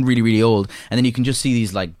tracks sound really, really old, and then you can just see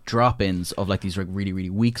these like drop-ins of like these like really,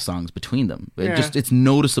 really weak songs between them. It's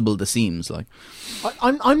noticeable, the seams. Like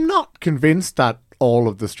I'm not convinced that all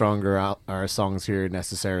of the stronger songs here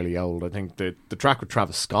necessarily old. I think the track with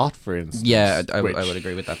Travis Scott, for instance. Yeah, I would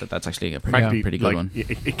agree with that. That's actually a pretty good one.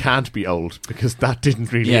 It can't be old because that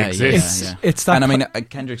didn't really exist. Yeah. It's that, and I mean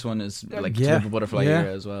Kendrick's one is like Type of Butterfly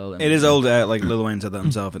era as well. It is old. Like Lil Wayne said that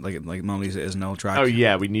himself. Like Mona Lisa is an old track. Oh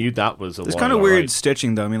yeah, we knew that was. There's kind of weird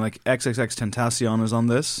stitching though. I mean, like XXX Tentacion is on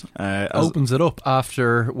this. Opens it up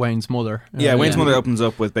after Wayne's mother. Wayne's mother opens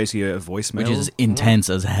up with basically a voicemail, which is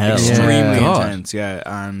intense as hell. Extremely intense. Yeah,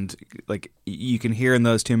 and like you can hear in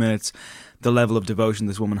those 2 minutes the level of devotion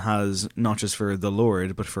this woman has, not just for the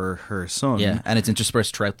Lord but for her son. Yeah, and it's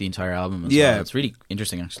interspersed throughout the entire album as well. It's really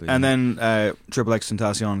interesting actually. And then XXX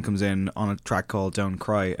Tentacion comes in on a track called Don't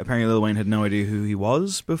Cry. Apparently Lil Wayne had no idea who he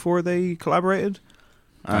was before they collaborated.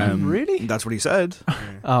 Really? That's what he said.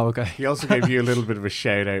 Oh, okay. He also gave you a little bit of a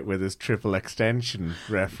shout out with his triple extension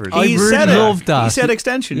reference. I really loved that. He said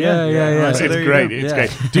extension. Yeah. It's great. It's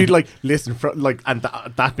great, dude. Like, listen, and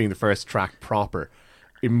that being the first track proper,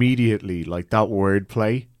 immediately like that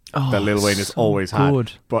wordplay that Lil Wayne has always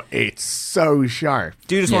had, but it's so sharp.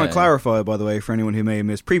 Do you just want to clarify, by the way, for anyone who may have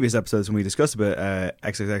missed previous episodes when we discussed about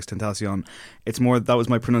XXX Tentacion, it's more that was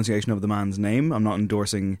my pronunciation of the man's name. I'm not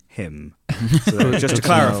endorsing him. So just to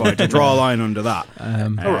clarify, to draw a line under that.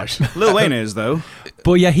 All right. Lil Wayne is, though.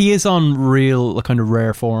 But yeah, he is on real kind of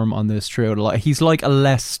rare form on this trio. He's like a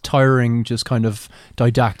less tiring, just kind of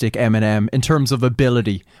didactic Eminem in terms of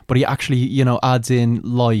ability, but he actually, adds in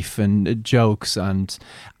life and jokes and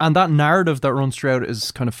that narrative that runs throughout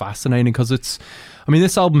is kind of fascinating because this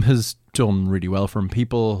album has done really well from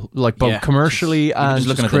people, like both commercially and just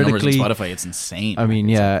looking critically. at the numbers on Spotify, it's insane. I mean,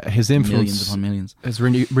 his influence millions upon millions has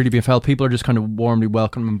really, really been felt. People are just kind of warmly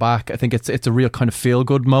welcoming him back. I think it's a real kind of feel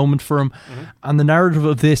good moment for him. And the narrative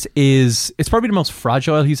of this it's probably the most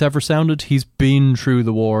fragile he's ever sounded. He's been through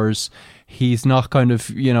the wars. He's not kind of,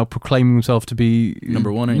 proclaiming himself to be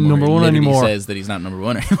number one anymore. He says that he's not number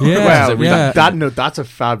one anymore. Yeah, that's a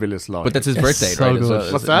fabulous line. But that's his birthday, right? Good.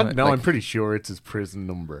 Well. What's that? No, I'm pretty sure it's his prison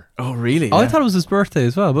number. Oh, really? Oh, I thought it was his birthday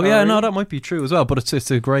as well. But that might be true as well. But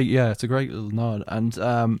it's a great little nod. And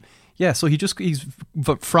so he's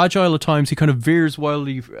fragile at times. He kind of veers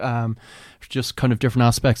wildly, just kind of different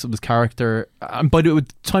aspects of his character. And by the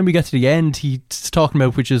time we get to the end, he's talking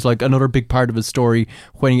about, which is like another big part of his story,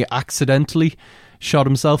 when he accidentally shot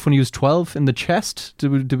himself when he was 12 in the chest. Do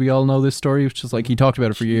we all know this story? Which is like he talked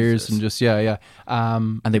about it for years and just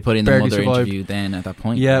and they put in the mother interview then at that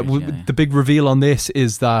point. The big reveal on this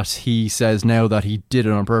is that he says now that he did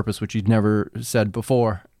it on purpose, which he'd never said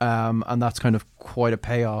before. And that's kind of quite a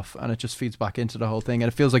payoff, and it just feeds back into the whole thing.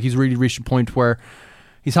 And it feels like he's really reached a point where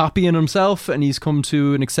he's happy in himself and he's come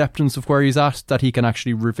to an acceptance of where he's at, that he can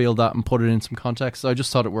actually reveal that and put it in some context. So I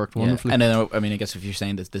just thought it worked wonderfully. And then, I guess if you're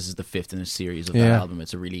saying that this is the fifth in a series of that album,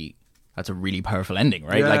 that's a really powerful ending,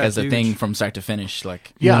 right? As a thing from start to finish.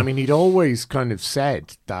 I mean, he'd always kind of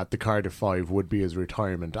said that the Carter 5 would be his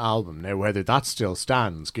retirement album. Now, whether that still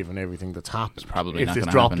stands, given everything that's happened, it's probably if not this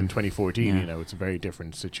gonna dropped happen. in 2014, it's a very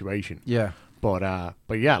different situation. Yeah. But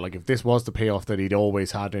like if this was the payoff that he'd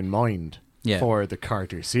always had in mind for the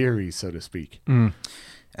Carter series, so to speak.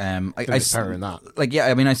 There's power in that. Like, yeah,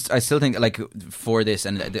 I mean, I still think, like, for this,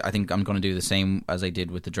 and I think I'm going to do the same as I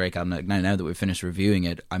did with the Drake album. Like, now that we've finished reviewing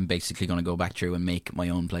it, I'm basically going to go back through and make my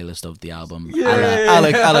own playlist of the album.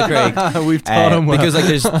 Ala Craig. We've taught him well. Because,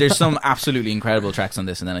 like, there's some absolutely incredible tracks on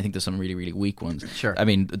this, and then I think there's some really, really weak ones. Sure. I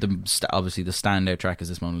mean, obviously the standout track is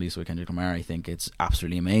this Mona Lisa with Kendrick Lamar. I think it's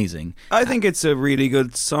absolutely amazing. I think it's a really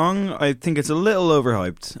good song. I think it's a little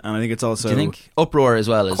overhyped, and I think it's also... Do you think? Uproar as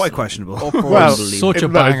well is... Quite questionable. Well, such a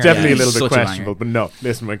it's banger. definitely a little bit Such a questionable, but no.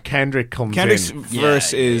 Listen, when Kendrick's in...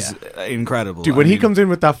 verse is incredible. Dude, when he comes in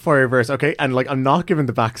with that fire verse, okay, and like I'm not giving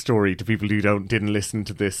the backstory to people who didn't listen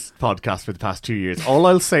to this podcast for the past 2 years. All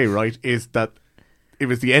I'll say, right, is that it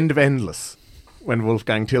was the end of Endless when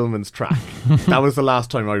Wolfgang Tillman's track. That was the last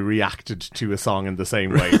time I reacted to a song in the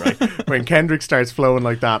same way, right? When Kendrick starts flowing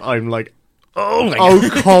like that, I'm like, oh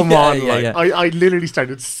come on. I literally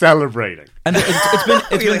started celebrating. And it's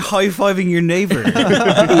been like high-fiving your neighbour.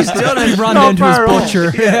 He's done it. Run into his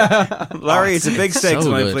butcher. Larry, it's a big steak so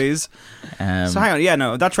tonight, good. please. So hang on,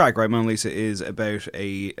 no, that track, right, Mona Lisa, is about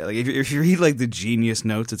if you read like the Genius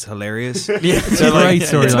notes, it's hilarious. It's a great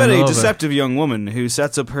story. It's about a deceptive young woman who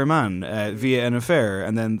sets up her man via an affair,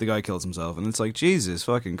 and then the guy kills himself, and it's like, Jesus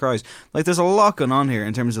fucking Christ. Like, there's a lot going on here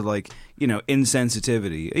in terms of, like, you know,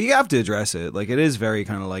 insensitivity. You have to address it. Like, it is very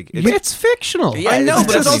kind of like... It's fictional. Yeah, I know,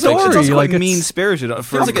 but it's also quite mean-spirited.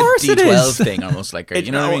 It's like a D12 thing, almost, like,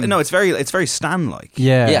 you know what I mean? No, it's very Stan-like.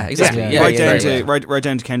 Yeah, exactly. Right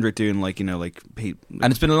down to Kendrick doing, like, you know, like... And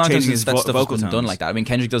it's been a long time since that stuff has been tones. done like that. I mean,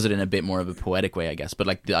 Kendrick does it in a bit more of a poetic way, I guess, but,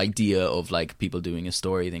 like, the idea of, like, people doing a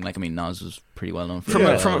story thing, like, I mean, Nas was pretty well known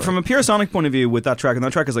for from a pure sonic point of view with that track, and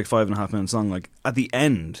that track is like 5.5 minutes long, like, at the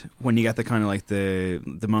end, when you get the kind of, like, the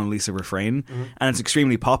Mona Lisa refrain, and it's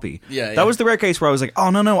extremely poppy. That was the rare case where I was like, oh,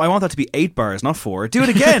 no, I want that to be 8 bars, not 4. Do it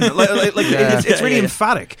again. It's really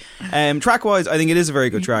emphatic. Track-wise, I think it is a very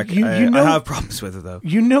good track. I have problems with it, though.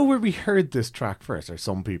 You know where we heard this track first, or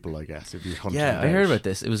some people, I guess, if you're hunting it out. I heard about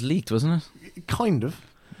this. It was leaked, wasn't it? Kind of.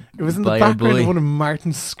 It was in the background of one of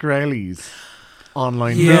Martin Shkreli's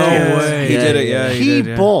online No way. He did it, he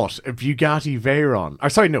bought a Bugatti Veyron. Or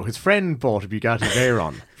sorry, no, his friend bought a Bugatti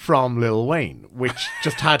Veyron from Lil Wayne, which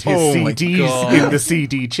just had his CDs in the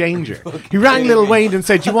CD changer. He rang Lil Wayne and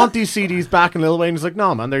said, "You want these CDs back?" And Lil Wayne was like,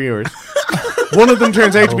 "No, man, they're yours." One of them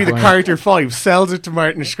turns out to be the Carter 5, sells it to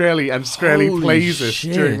Martin Shkreli, and Shkreli plays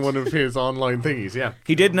it during one of his online thingies. Yeah,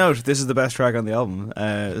 he did note this is the best track on the album,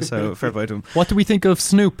 so fair play to him. What do we think of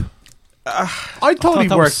Snoop? I thought he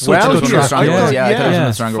worked well. I thought it was one of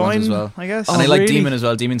the stronger ones as well. I guess. And I like Demon as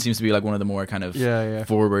well. Demon seems to be like one of the more kind of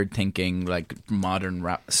forward-thinking, like modern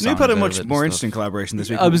rap. Snoop had a much more interesting collaboration this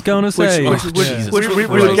week. I was going to say, which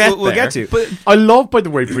we'll get to. But I love, by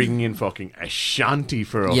the way, bringing in fucking Ashanti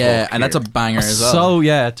for a hook and that's a banger as well. So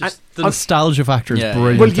just the nostalgia factor is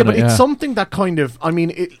brilliant. Well, yeah, but it's something that kind of, I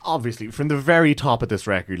mean, it, obviously from the very top of this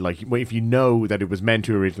record, like if you know that it was meant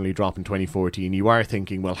to originally drop in 2014, you are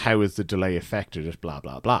thinking, well, how has the delay affected it? Blah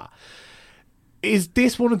blah blah. Is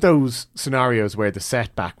this one of those scenarios where the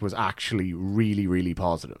setback was actually really, really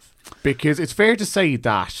positive? Because it's fair to say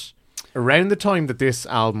that around the time that this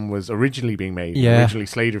album was originally being made, originally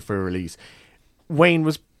slated for release, Wayne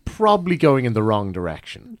was probably going in the wrong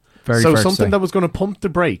direction. So something that was going to pump the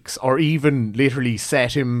brakes or even literally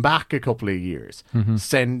set him back a couple of years,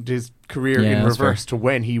 send his career in reverse to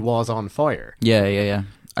when he was on fire. Yeah.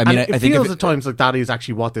 I mean, I think at times like that is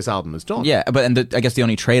actually what this album has done. Yeah, but I guess the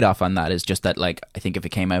only trade-off on that is just that, like, I think if it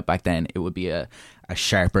came out back then, it would be a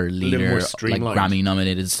sharper, leaner, like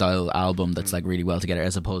Grammy-nominated style album that's like really well together,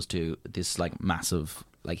 as opposed to this like massive,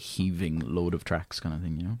 like heaving load of tracks kind of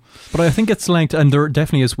thing, you know. But I think it's linked, and there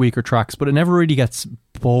definitely is weaker tracks, but it never really gets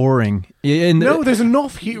boring. No, there's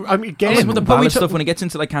enough here. I mean, again, with the ballad stuff, when it gets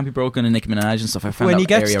into like Can't Be Broken and Nicki Minaj and stuff, I found when that he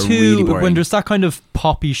gets area to really boring. When there's that kind of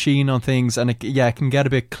poppy sheen on things, and it can get a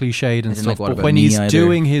bit cliched and stuff. Like, but when he's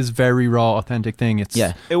doing his very raw, authentic thing,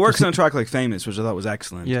 it works on a track like Famous, which I thought was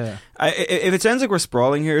excellent. Yeah, if it sounds like we're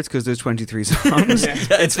sprawling here, it's because there's 23 songs.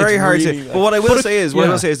 It's very hard to. But what I will say is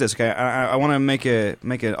this. Okay, I want to make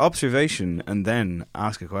an observation and then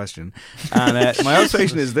ask a question. And my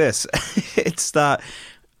observation is this: it's that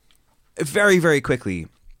very, very quickly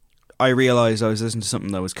I realised I was listening to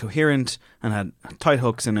something that was coherent and had tight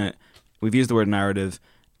hooks in it. We've used the word narrative,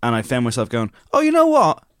 and I found myself going, "Oh, you know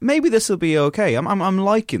what? Maybe this will be okay. I'm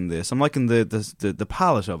liking this. I'm liking the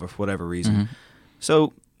palette of it for whatever reason." Mm-hmm.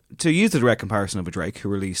 So, to use the direct comparison of a Drake who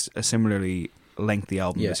released a similarly lengthy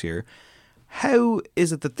album this year, how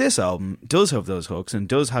is it that this album does have those hooks and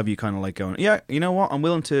does have you kind of like going, "Yeah, you know what? I'm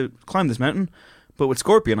willing to climb this mountain." But with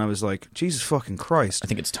Scorpion, I was like, Jesus fucking Christ. I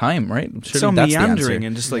think it's time, right? Surely so that's meandering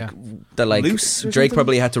and just like... that like Loose or Drake something?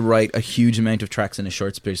 probably had to write a huge amount of tracks in a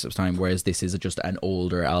short space of time, whereas this is just an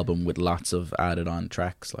older album with lots of added on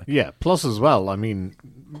tracks. Like, Yeah, plus as well, I mean,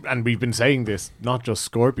 and we've been saying this, not just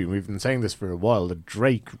Scorpion, we've been saying this for a while, that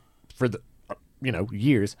Drake, for the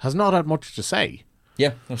years, has not had much to say.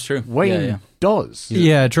 yeah, that's true. Wayne does.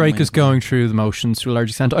 Yeah, Drake is going through the motions to a large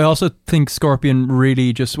extent. I also think Scorpion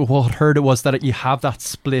really just, what hurt it was that you have that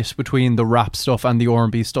split between the rap stuff and the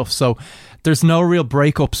R&B stuff. So there's no real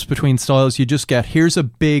breakups between styles. You just get, here's a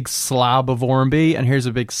big slab of R&B and here's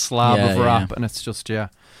a big slab of rap. And it's just,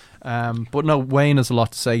 but no, Wayne has a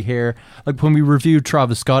lot to say here. Like when we reviewed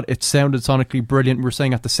Travis Scott, it sounded sonically brilliant. We were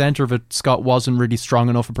saying at the centre of it, Scott wasn't really strong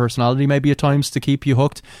enough a personality maybe at times to keep you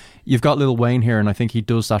hooked. You've got Lil Wayne here, and I think he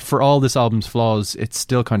does that. For all this album's flaws, it's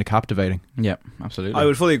still kind of captivating. Yeah, absolutely. I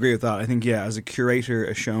would fully agree with that. I think, as a curator,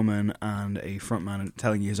 a showman, and a frontman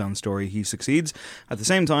telling you his own story, he succeeds. At the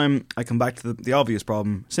same time, I come back to the obvious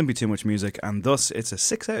problem, simply too much music, and thus it's a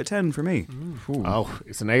 6 out of 10 for me. Oh,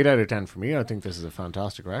 it's an 8 out of 10 for me. I think this is a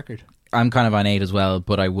fantastic record. I'm kind of on 8 as well,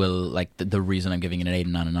 but I will, like, the reason I'm giving it an 8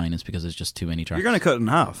 and not a 9 is because there's just too many tracks. You're going to cut it in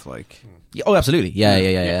half, like... Yeah, oh, absolutely.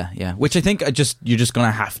 Yeah. Which I think you're just going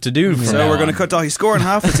to have to do. From So we're going to cut Dahi's score in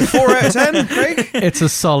half. It's a 4 out of 10, Craig? It's a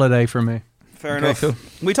solid A for me. Fair enough. Cool.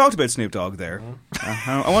 We talked about Snoop Dogg there.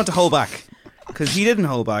 I want to hold back, because he didn't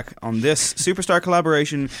hold back on this superstar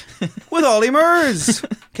collaboration with Ollie Murs.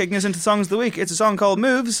 Kicking us into Songs of the Week. It's a song called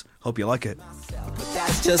Moves. Hope you like it.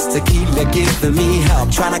 That's just tequila giving me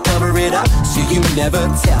help, trying to cover it up so you never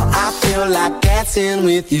tell. I feel like dancing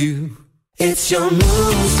with you. It's your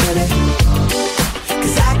moves, honey,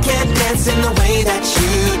 'cause I can't dance in the way that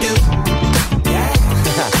you do. Yeah,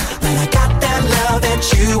 but I got that love that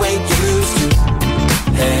you ain't used to.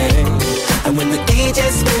 Hey, and when the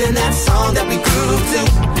DJ's spinning that song that we groove to,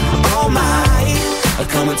 oh my,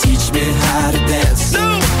 come and teach me how to dance.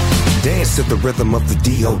 Dance to the rhythm of the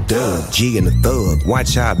D.O. G and the Thug.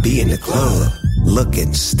 Watch how I be in the club.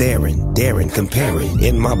 Looking, staring, daring, comparing.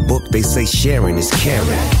 In my book, they say sharing is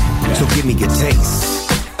caring. So give me your taste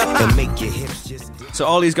and make your hips just... So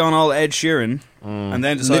Ollie's gone all Ed Sheeran, and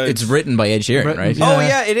then decided... It's written by Ed Sheeran, right? Oh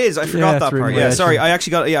yeah, it is. I forgot that part. Yeah, sorry. Sheeran. I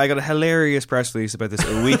actually got I got a hilarious press release about this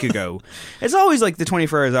a week ago. It's always like the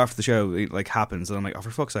 24 hours after the show it, like happens, and I'm like, oh, for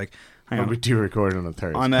fuck's sake, hang on. We do record on a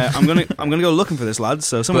Thursday. I'm gonna go looking for this, lads.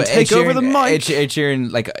 So someone But take over the mic. Ed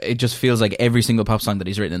Sheeran, like, it just feels like every single pop song that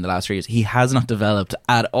he's written in the last 3 years, he has not developed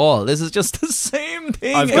at all. This is just the same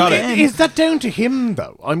thing. I've got it. Is that down to him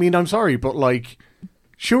though? I mean, I'm sorry, but like,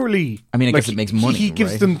 surely. I mean, I like, guess it makes money. He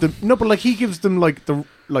gives right? them but he gives them like the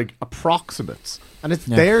approximates, and it's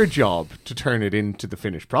their job to turn it into the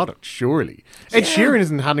finished product. Surely, Ed Sheeran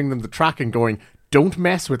isn't handing them the track and going, "Don't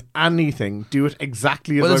mess with anything. Do it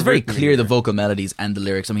exactly as." Well, it's I've very written clear here." the vocal melodies and the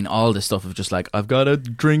lyrics. I mean, all this stuff of just like, I've got a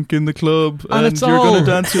drink in the club And and it's you're all, going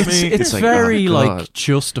to dance with me. It's like, very oh, God. like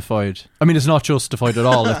justified. I mean, it's not justified at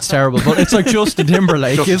all. It's terrible, but it's like Justin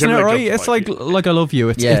Timberlake, Justin isn't Timberlake it? Right? It's like justified, I Love You.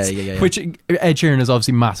 It's, Yeah, it's, yeah. Which Ed Sheeran is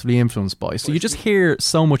obviously massively influenced by. So you just hear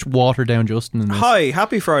so much watered down Justin in this. Hi,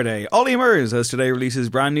 happy Friday. Ollie Murs has today released his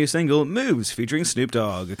brand new single, Moves, featuring Snoop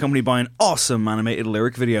Dogg, accompanied by an awesome animated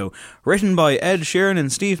lyric video. Written by Ed Sheeran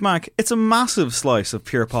and Steve Mack, it's a massive slice of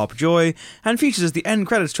pure pop joy and features as the end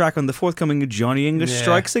credits track on the forthcoming Johnny English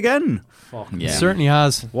Strikes Again. It certainly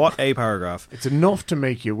has. What a paragraph. It's enough to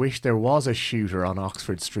make you wish there was a shooter on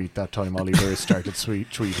Oxford Street that time Ollie Murs started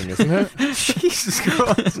tweeting, isn't it? Jesus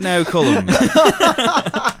Christ. Now, Cullum,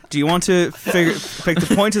 do you want to pick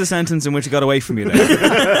the point of the sentence in which it got away from you there?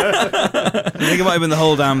 I think it might have been the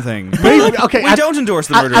whole damn thing. Maybe, okay, we don't endorse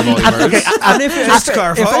the murder of Ollie Murs. Okay, And Just to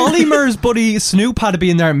clarify. if Ollie Murs' buddy Snoop had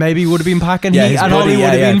been there, maybe he would have been packing Yeah, heat his and buddy, Ollie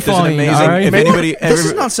would have been There's an fine. amazing- all right? if anybody This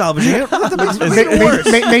is not salvaging it. That makes it maybe,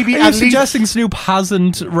 worse. maybe Are at you least suggesting Snoop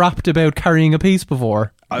hasn't rapped about carrying a piece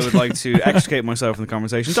before? I would like to extricate myself from the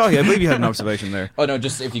conversation. Dahi, I believe you had an observation there. Oh no!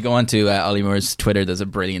 Just if you go onto Ollie Moore's Twitter, there's a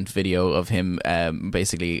brilliant video of him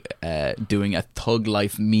basically doing a thug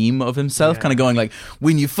life meme of himself, kind of going like,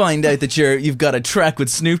 "When you find out that you've got a track with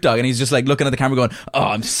Snoop Dogg," and he's just like looking at the camera, going, "Oh,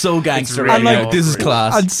 I'm so gangster right really now. This is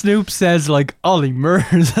class." And Snoop says like Ollie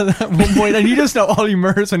Murs at one point, and you just know Ollie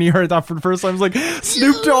Murs when you heard that for the first time. It's like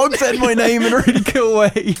Snoop Dogg said my name in a really cool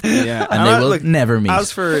way. Yeah, And they will never meet.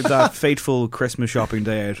 As for that fateful Christmas shopping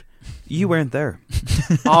day out, you weren't there.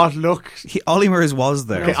 oh look, Ollie Murs was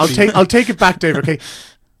there. okay, I'll take it back, Dave. Okay,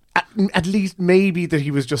 at least maybe that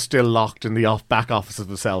he was just still locked in the back office of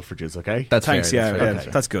the Selfridges. Okay, That's Thanks, fair, yeah, that's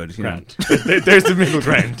fair. that's good. You know. grand. There's the middle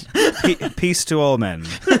ground. Peace to all men.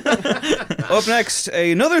 Up next,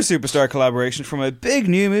 another superstar collaboration from a big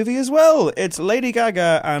new movie as well. It's Lady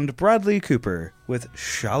Gaga and Bradley Cooper with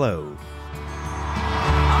Shallow.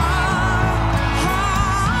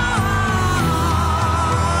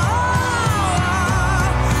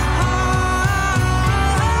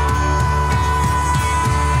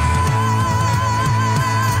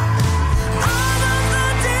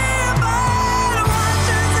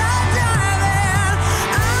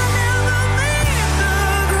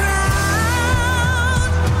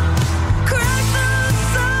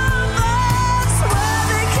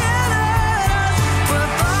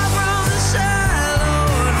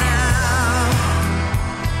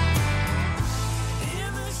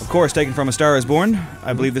 course, taken from A Star Is Born.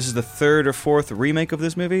 I believe this is the third or fourth remake of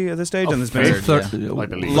this movie at this stage, and there's been I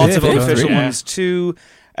believe. lots of unofficial ones too.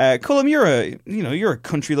 Cullum, you're a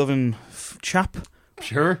country-loving chap.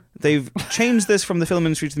 Sure. They've changed this from the film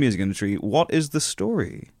industry to the music industry. What is the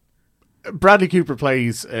story? Bradley Cooper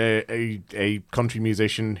plays a country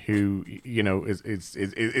musician who, you know,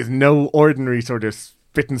 is no ordinary sort of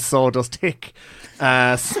spitting sawdust hick.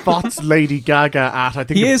 Spots Lady Gaga at, I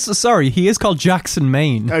think he is called Jackson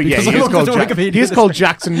Maine. Oh yeah, he is called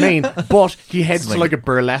Jackson Maine, but he heads to like a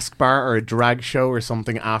burlesque bar or a drag show or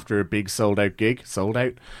something after a big sold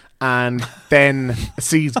out, and then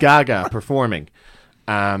sees Gaga performing.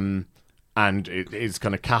 And it is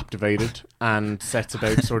kind of captivated and sets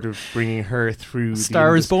about sort of bringing her through.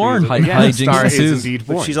 Star is born. Star is indeed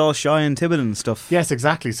born. But she's all shy and timid and stuff. Yes,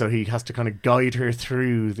 exactly. So he has to kind of guide her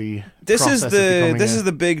through the. This is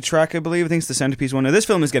the big track, I believe. I think it's the centerpiece one. Now, this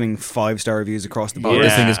film is getting 5-star reviews across the board.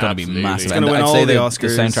 This thing is going to be massive. It's going to win all the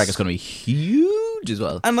Oscars. The soundtrack is going to be huge as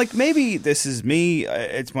well. And like maybe this is me.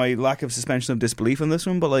 It's my lack of suspension of disbelief on this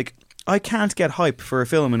one. But like I can't get hype for a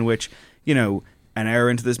film in which, you know, an hour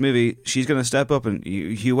into this movie, she's going to step up and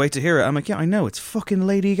you wait to hear it. I'm like, yeah, I know. It's fucking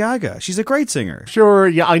Lady Gaga. She's a great singer. Sure,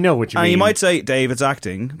 yeah, I know what you mean. And you might say, Dave, it's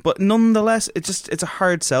acting. But nonetheless, it's a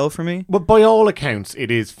hard sell for me. But by all accounts,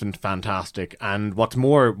 it is fantastic. And what's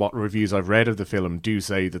more, what reviews I've read of the film do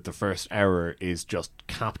say that the first hour is just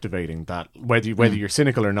captivating. That whether you're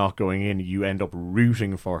cynical or not going in, you end up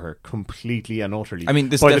rooting for her completely and utterly. I mean,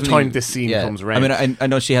 by the time this scene comes around. I mean, I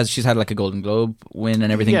know she's had like a Golden Globe win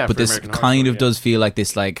and everything, but this American kind Horror of does feel like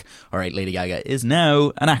this, like, all right, Lady Gaga is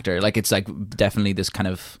now an actor. Like, it's like definitely this kind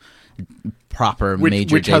of proper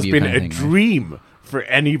major which has debut been kind of a thing, dream for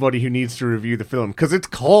anybody who needs to review the film, because it's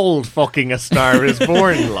called fucking A Star Is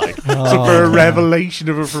Born, like. So for a revelation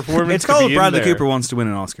of a performance, it's called Bradley Cooper Wants to Win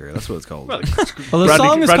an Oscar. That's what it's called. Well, the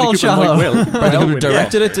song is called Shallow. Bradley Cooper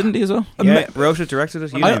directed it, didn't he, as well? Yeah, wrote it, directed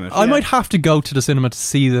it, you name it. I might have to go to the cinema to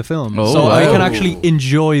see the film, Oh, so wow. I can actually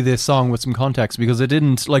enjoy this song with some context, because it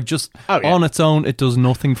didn't, like, just on its own, it does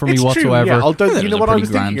nothing for me It's whatsoever. True, yeah. Although, you know what I was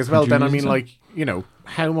grand thinking as well, then, I mean, contribution. like, you know,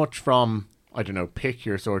 how much from, I don't know, pick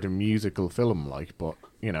your sort of musical film, like, but,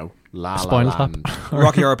 you know, La La Spinal Tap. Land.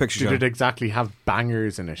 Rocky Horror Picture Show. Did it exactly have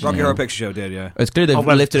bangers in it? Rocky Horror Picture Show did, yeah. It's clear they've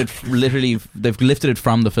lifted it, literally, they've lifted it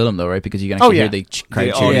from the film, though, right? Because you can actually hear the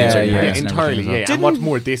crowd cheering. Entirely, yeah. And what's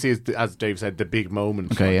more, this is, as Dave said, the big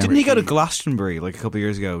moment. Okay, yeah. Didn't he go to Glastonbury like a couple of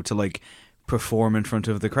years ago to like perform in front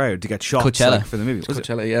of the crowd to get shots Coachella. like, for the movie? Was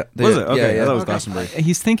Coachella, yeah. Was it? Okay, yeah. that was Glastonbury.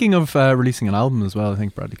 He's thinking of releasing an album as well, I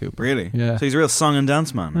think, Bradley Cooper. Really? Yeah. So he's a real song and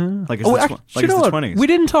dance man. Like it's Oh, the, actually, like you it's know the what? 20s. We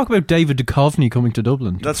didn't talk about David Duchovny coming to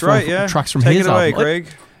Dublin. That's right, yeah. Tracks from Take his it away, album. Craig.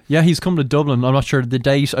 Yeah, he's come to Dublin. I'm not sure the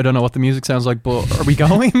date. I don't know what the music sounds like, but are we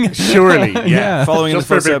going? Surely, yeah. Following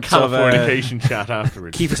Just in the for a bit of footsteps of Californication chat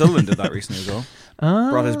afterwards. Kiefer Sutherland did that recently as well.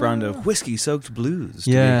 Brought his brand of whiskey-soaked blues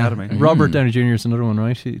to the Academy. Robert Downey Jr. is another one,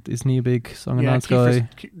 right? Isn't he a big song and dance guy?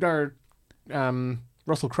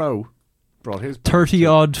 Russell Crowe brought his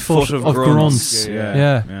 30-odd foot of grunts.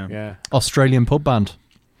 Yeah. Australian pub band.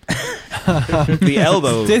 The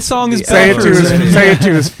Elbow. This song is say better. Say it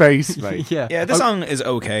to his face, mate. Yeah, this song is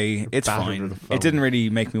okay. It's fine. It didn't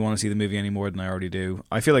really make me want to see the movie any more than I already do.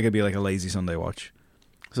 I feel like it'd be like a lazy Sunday watch.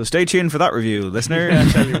 So stay tuned for that review, listener. Yeah,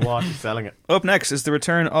 tell you what, he's selling it. Up next is the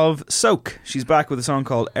return of Soak. She's back with a song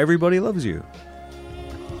called Everybody Loves You.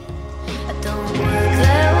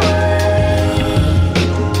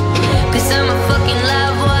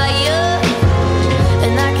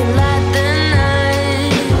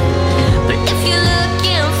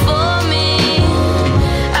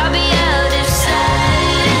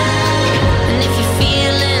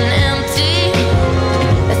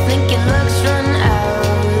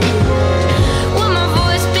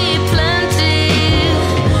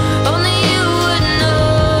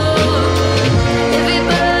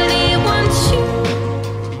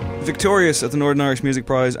 Victorious at the Northern Irish Music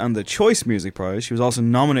Prize and the Choice Music Prize. She was also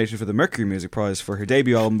nominated for the Mercury Music Prize for her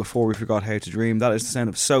debut album Before We Forgot How to Dream. That is the sound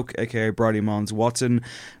of Soak, aka Bridie Mons Watson.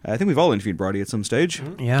 I think we've all interviewed Bridie at some stage.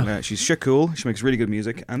 Yeah. She's shit cool. She makes really good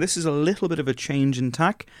music. And this is a little bit of a change in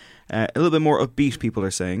tack. A little bit more upbeat, people are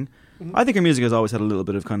saying. I think her music has always had a little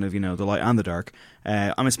bit of kind of, you know, the light and the dark.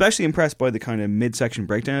 I'm especially impressed by the kind of mid-section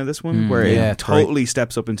breakdown of this one, where it totally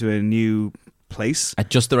steps up into a new place at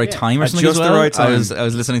just the right time or something. Just as well. the right time. I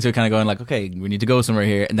was listening to it, kind of going like, okay, we need to go somewhere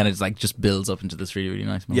here, and then it's like just builds up into this really, really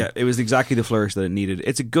nice moment. Yeah, it was exactly the flourish that it needed.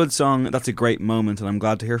 It's a good song. That's a great moment, and I'm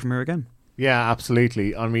glad to hear from her again. Yeah,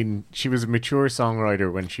 absolutely. I mean, she was a mature songwriter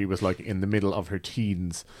when she was like in the middle of her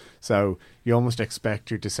teens. So you almost expect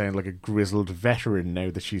her to sound like a grizzled veteran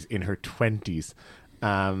now that she's in her 20s.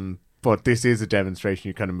 But this is a demonstration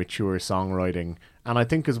of kind of mature songwriting. And I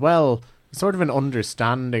think as well, sort of an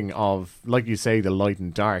understanding of, like you say, the light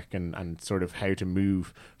and dark and sort of how to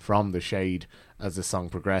move from the shade as the song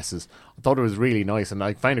progresses. I thought it was really nice, and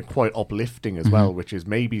I find it quite uplifting as well, which is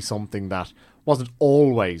maybe something that wasn't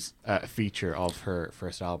always a feature of her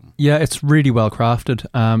first album. Yeah, it's really well crafted.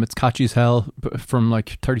 It's catchy as hell. From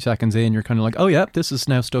like 30 seconds in, you're kind of like, oh yeah, this is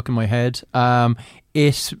now stuck in my head.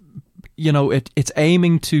 It's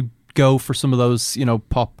aiming to go for some of those,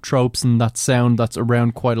 pop tropes and that sound that's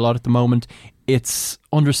around quite a lot at the moment. It's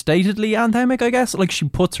understatedly anthemic, I guess. Like, she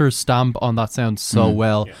puts her stamp on that sound so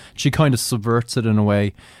well. Yeah. She kind of subverts it in a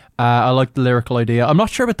way. I like the lyrical idea. I'm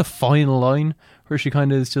not sure about the final line where she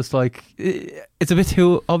kind of is just like, it's a bit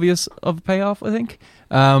too obvious of a payoff, I think.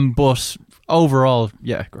 But overall,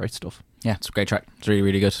 yeah, great stuff. Yeah, it's a great track. It's really,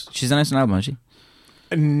 really good. She's announced an album, hasn't she?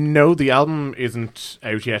 No, the album isn't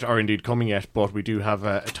out yet, or indeed coming yet, but we do have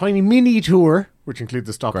a tiny mini tour, which includes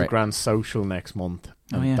the stop at Grand Social next month.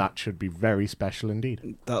 And that should be very special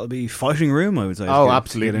indeed. That'll be Fighting Room, I would say. Oh,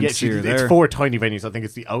 absolutely. It's 4 tiny venues. I think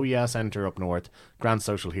it's the OEA Centre up north, Grand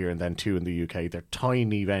Social here, and then 2 in the UK. They're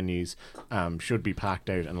tiny venues, should be packed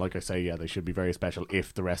out, and like I say, they should be very special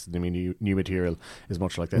if the rest of the new material is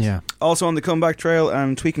much like this. Yeah. Also on the comeback trail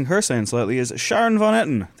and tweaking her sound slightly is Sharon Von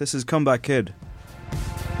Etten. This is Comeback Kid.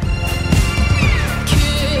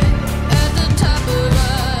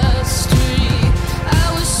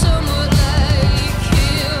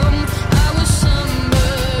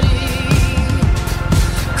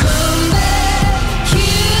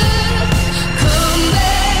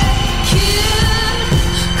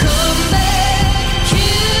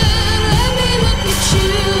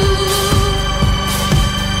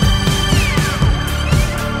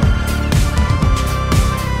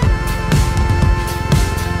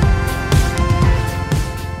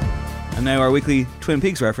 Now our weekly Twin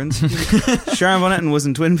Peaks reference. Sharon Von Etten was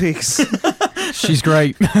in Twin Peaks. She's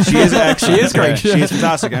great. She is excellent. She is great. She is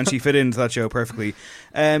fantastic, and she fit into that show perfectly.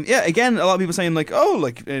 Again, a lot of people saying like, oh,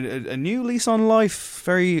 like a new lease on life,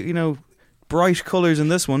 very, bright colours in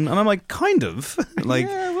this one, and I'm like, kind of. Like,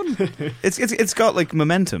 it's got like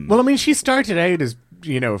momentum. Well, I mean, she started out as,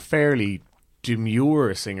 a fairly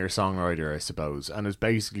demure singer-songwriter, I suppose, and has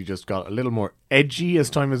basically just got a little more edgy as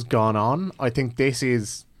time has gone on. I think this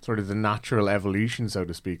is sort of the natural evolution, so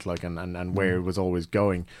to speak, like, and where it was always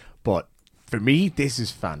going. But for me, this is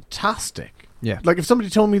fantastic. Yeah. Like, if somebody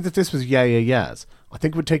told me that this was Yeah Yeah Yeahs, I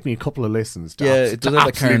think it would take me a couple of listens to, it does to have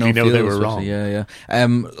absolutely know they were wrong. Yeah.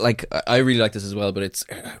 Like, I really like this as well, but it's,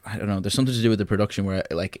 I don't know, there's something to do with the production where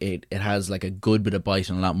like it has like a good bit of bite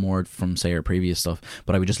and a lot more from, say, her previous stuff.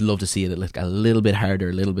 But I would just love to see it like a little bit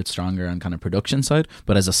harder, a little bit stronger on kind of production side.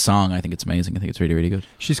 But as a song, I think it's amazing. I think it's really, really good.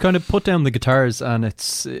 She's kind of put down the guitars, and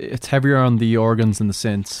it's heavier on the organs and the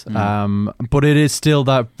synths. But it is still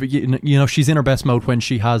that, she's in her best mode when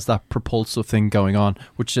she has that propulsive thing going on,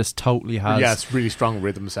 which just totally has. Yeah, it's really strong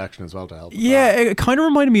rhythm section as well to help. Yeah, it kind of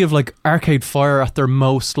reminded me of like Arcade Fire at their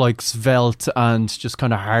most like svelte and just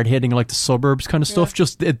kind of hard hitting, like the Suburbs kind of stuff.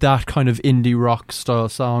 Just that kind of indie rock style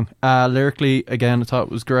song. Lyrically, again, I thought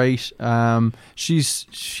it was great. She's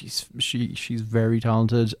very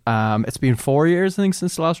talented. It's been 4 years, I think,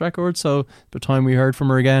 since the last record, so the time we heard from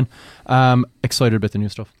her again. Excited about the new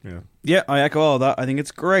stuff. Yeah, I echo all that. I think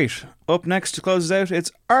it's great. Up next to close us out,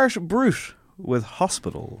 it's Art Brut with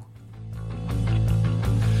Hospital.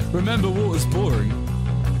 Remember what was boring,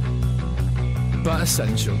 but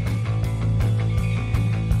essential.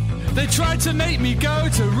 They tried to make me go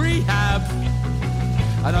to rehab,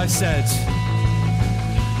 and I said,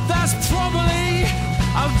 that's probably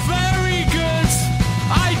a very good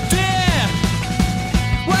idea.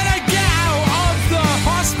 When I get out of the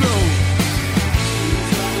hospital,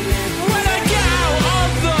 when I get out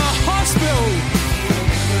of the hospital,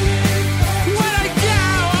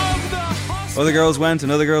 Other girls went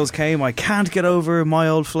and other girls came. I can't get over my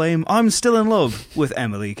old flame. I'm still in love with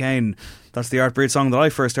Emily Kane. That's the Art Brut song that I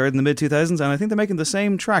first heard in the mid-2000s, and I think they're making the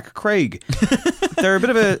same track, Craig. They're a bit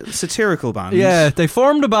of a satirical band. Yeah, they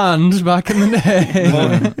formed a band back in the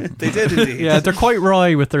day. They did indeed. Yeah, they're quite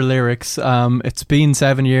wry with their lyrics. It's been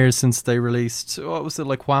 7 years since they released, what was it,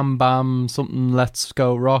 like Wham Bam, something, Let's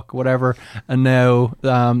Go Rock, whatever. And now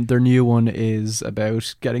their new one is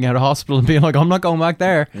about getting out of hospital and being like, I'm not going back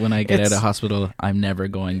there. When I get out of hospital, I'm never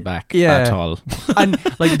going back at all. And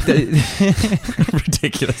like,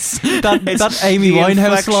 ridiculous. that Amy the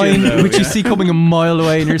Winehouse inflection, line, though, which you yeah. see coming a mile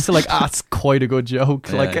away, and you're still like, it's quite a good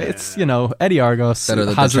joke. Like, it's, you know, Eddie Argos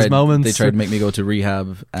has his moments. They tried to make me go to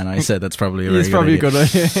rehab, and I said that's probably a very It's probably good a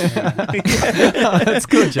good idea. That's a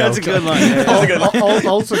good joke. That's a good line. Yeah, that's a good line.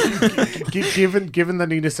 Also, given that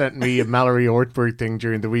Nina sent me a Mallory Ortberg thing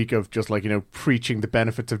during the week of just like, you know, preaching the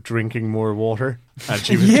benefits of drinking more water, and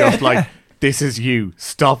she was just like, this is you,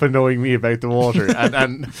 stop annoying me about the water.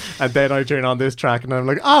 And then I turn on this track and I'm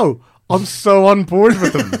like, oh, I'm so on board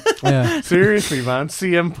with them. Yeah. Seriously, man.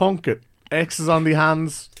 CM Punk it. X's on the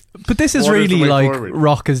hands. But this is Water's the really way like forward.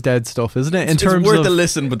 Rock is Dead stuff, isn't it? In It's terms worth of a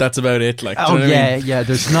listen, but that's about it. Like, do oh you know what I mean? yeah,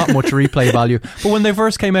 there's not much replay value. But when they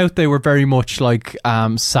first came out, they were very much like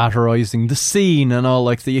satirizing the scene and all,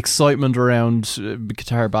 like the excitement around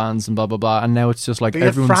guitar bands and blah blah blah. And now it's just like They have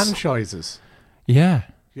everyone's franchises. yeah,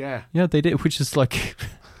 Yeah. they did, which is like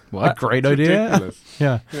What? a great It's idea. ridiculous.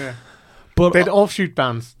 Yeah, Yeah. but They'd offshoot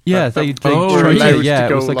bands. Yeah, that they were tried to, allowed yeah, to it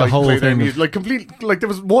go was like a whole play their thing. music. Like complete, like there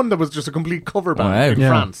was one that was just a complete cover band Wow. in Yeah.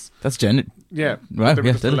 France. That's genuine. Yeah, Wow, they were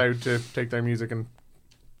yeah, just did it. allowed to take their music and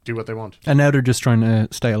do what they want. and now they're just trying to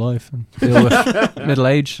stay alive and deal with middle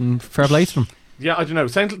age, and fair play to them. Yeah, I don't know.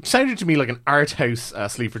 Sounded to me like an art house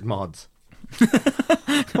Sleaford Mods.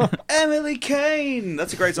 Emily Kane.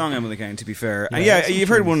 That's a great song, Emily Kane, to be fair. And yeah, you've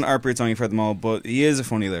heard one Art Brit song, you've heard them all, but he is a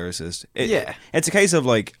funny lyricist. It's a case of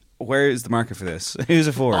like, where is the market for this? Who's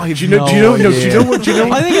it for? Do you know what?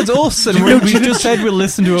 I think it's us, and we just said we'll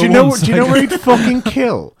listen to it. Do you know? once. Do you know where he'd fucking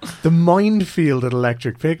kill? The Minefield at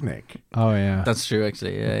Electric Picnic. Oh yeah, That's true,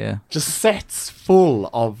 actually. Yeah. Just sets full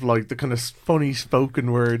of like the kind of funny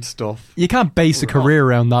spoken word stuff. you can't base a career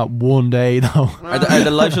around that one day though. Are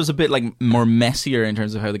the live shows a bit like more messier in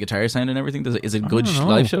terms of how the guitars sound and everything? Is it a good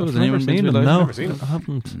live show? Has anyone been to a live No, show? Never seen them. I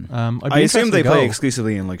haven't. I assume they play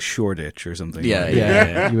exclusively in like Shoreditch or something. Yeah, Like,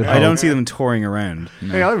 Yeah, you would I don't hope. see them touring around.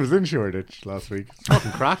 Hey, I was in Shoreditch last week. It's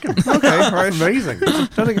fucking cracking. Okay, right. That's amazing.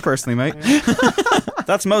 Don't take it personally, mate.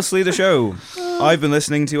 That's mostly the show. I've been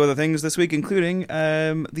listening to other things this week, including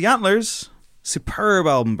The Antlers' superb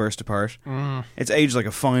album, Burst Apart. It's aged like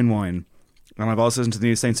a fine wine. And I've also listened to the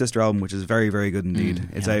new Saint Sister album, which is very, very good indeed.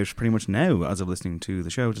 It's out pretty much now as of listening to the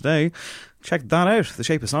show today. Check that out, The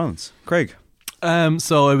Shape of Silence. Craig.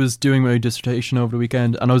 So I was doing my dissertation over the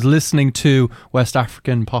weekend, and I was listening to West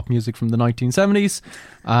African pop music from the 1970s,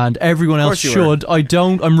 and everyone else course you should. I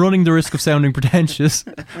don't. I'm running the risk of sounding pretentious.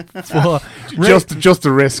 But Just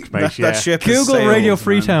a risk, mate. That ship has Google sailed, Radio man.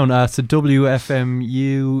 Freetown. It's a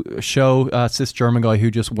WFMU show. It's this German guy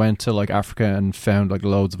who just went to like Africa and found like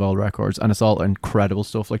loads of old records, and it's all incredible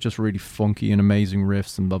stuff, like just really funky and amazing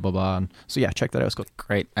riffs and blah blah blah. And so yeah, check that out. It's good.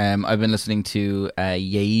 Great. I've been listening to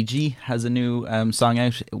Yaeji has a new song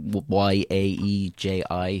out.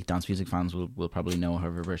 Yaeji. Dance music fans will probably know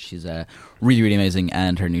her. She's really, really amazing,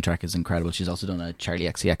 and her new track is incredible. She's also done a Charlie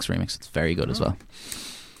XCX remix. It's very good as well.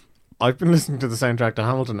 I've been listening to the soundtrack to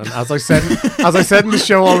Hamilton, and as I said in the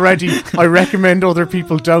show already, I recommend other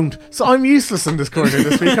people don't. So I'm useless in this corner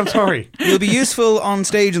this week. I'm sorry. You'll be useful on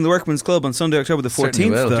stage in the Workman's Club on Sunday, October the 14th, Certainly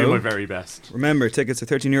will. though. Do my very best. Remember, tickets are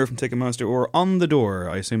 €13 from Ticketmaster or on the door.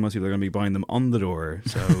 I assume most people are going to be buying them on the door,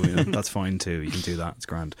 so you know, that's fine too. You can do that. It's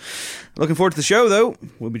grand. Looking forward to the show, though.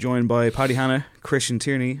 We'll be joined by Paddy Hanna, Christian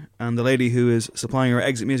Tierney, and the lady who is supplying our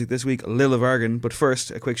exit music this week, Lila Vargan. But first,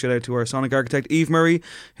 a quick shout out to our sonic architect, Eve Murray,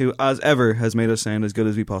 who, as ever, has made us sound as good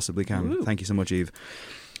as we possibly can. Woo. Thank you so much, Eve.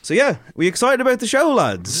 So yeah, we excited about the show,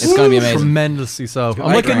 lads? It's going to be amazing. Tremendously so. I'm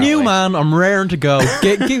I like a can't new wait. man. I'm raring to go.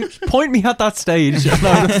 Point me at that stage. And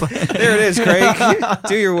I'm just like, There it is, Craig.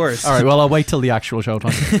 Do your worst. all right, well, I'll wait till the actual show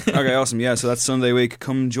time. Okay, awesome. Yeah, so that's Sunday week.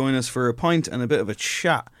 Come join us for a pint and a bit of a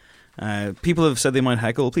chat. People have said they might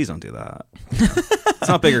heckle. Please don't do that. It's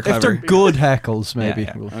not big or If they're clever. good heckles, maybe.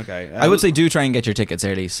 Yeah, yeah. Okay. I would say do try and get your tickets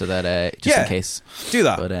early so that just Yeah. in case. do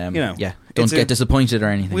that. But you know, yeah, don't it's get disappointed or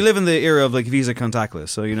anything. We live in the era of like Visa contactless,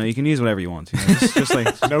 so you know you can use whatever you want. You know, just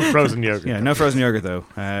like No frozen yogurt. yeah, no frozen yogurt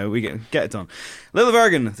though. We get it done. Lila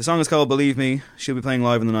Vargan. The song is called "Believe Me." She'll be playing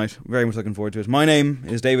live in the night. Very much looking forward to it. My name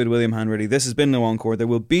is David William Hanready. This has been No Encore. There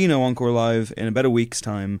will be no Encore live in about a week's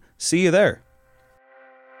time. See you there.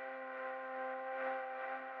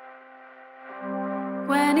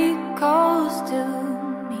 When he calls to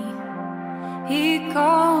me, he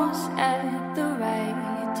calls at the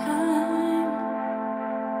right time,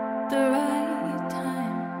 the right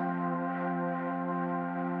time.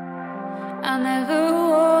 I never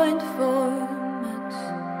want for much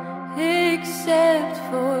except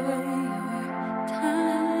for your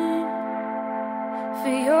time,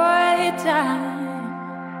 for your time.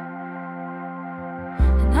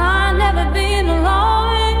 And I've never been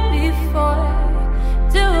alone before,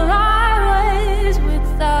 till I was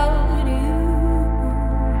without you.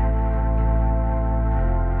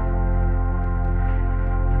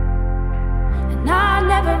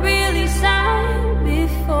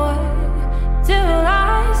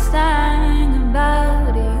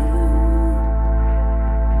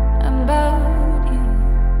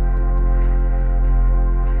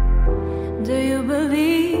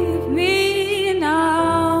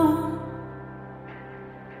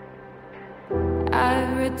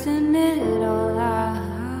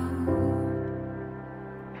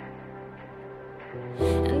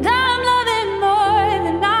 And I'm loving more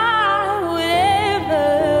than I would ever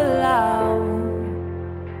allow.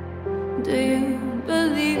 Do you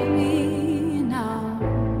believe me now?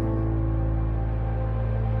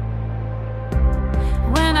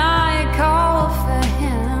 When I call for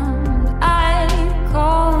him, I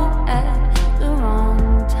call at the wrong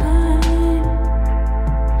time.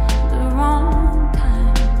 The wrong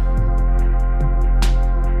time.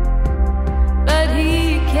 But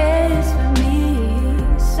he cares for me,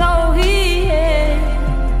 so he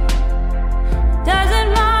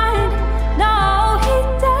doesn't mind. No, he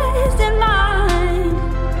doesn't mind.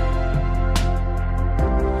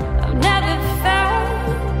 I've never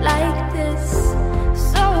felt like this,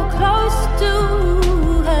 so close to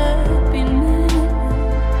happiness.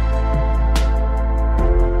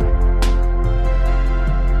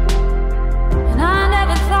 And I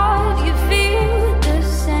never thought you'd feel the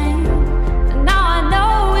same, but now I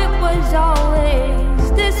know it was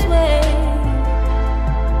always this way.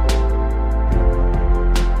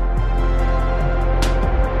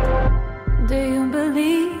 Do you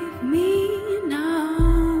believe me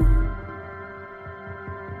now?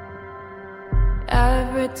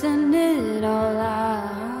 I've written it all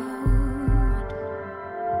out,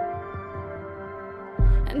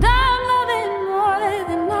 and I'm loving more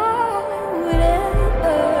than I would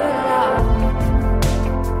ever allow.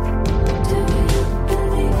 Do you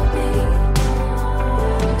believe me?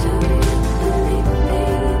 Do you believe me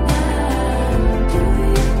now? Do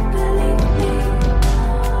you believe me?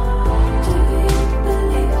 Do you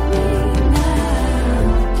believe me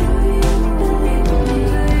now? Do you believe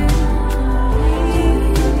me?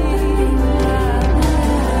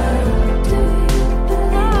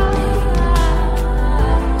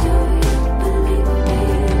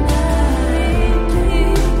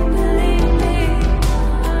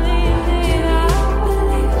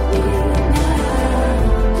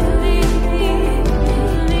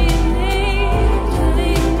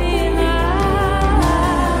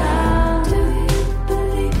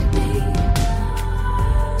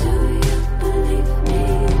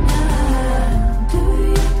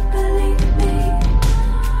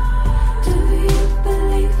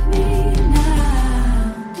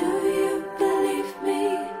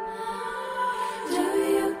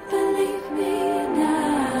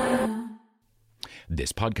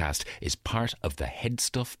 This podcast is part of the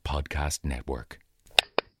Headstuff Podcast Network.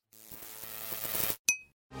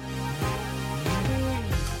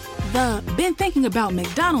 Been thinking about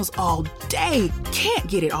McDonald's all day. Can't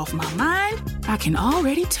get it off my mind. I can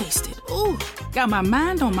already taste it. Ooh, got my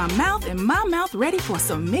mind on my mouth and my mouth ready for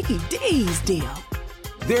some Mickey D's deal.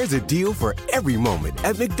 There's a deal for every moment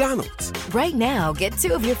at McDonald's. Right now, get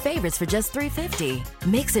 2 of your favorites for just $3.50.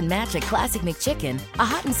 Mix and match a classic McChicken, a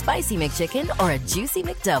hot and spicy McChicken, or a juicy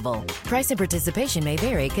McDouble. Price and participation may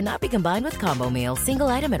vary. Cannot be combined with combo meal. Single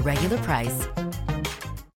item at regular price.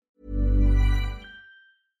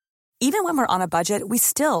 Even when we're on a budget, we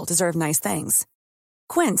still deserve nice things.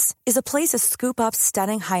 Quince is a place to scoop up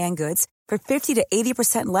stunning high-end goods for 50 to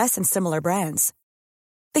 80% less than similar brands.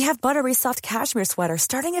 They have buttery soft cashmere sweaters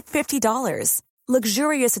starting at $50,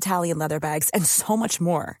 luxurious Italian leather bags, and so much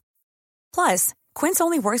more. Plus, Quince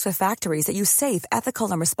only works with factories that use safe,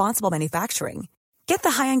 ethical, and responsible manufacturing. Get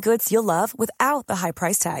the high-end goods you'll love without the high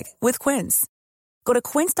price tag with Quince. Go to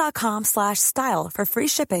quince.com/style for free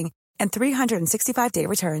shipping and 365-day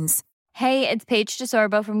returns. Hey, it's Paige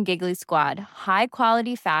DeSorbo from Giggly Squad. High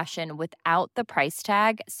quality fashion without the price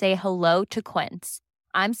tag. Say hello to Quince.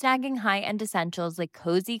 I'm snagging high-end essentials like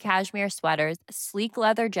cozy cashmere sweaters, sleek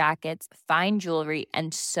leather jackets, fine jewelry,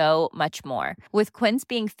 and so much more. With Quince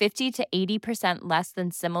being 50 to 80% less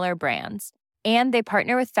than similar brands. And they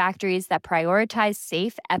partner with factories that prioritize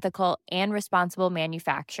safe, ethical, and responsible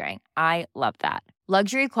manufacturing. I love that.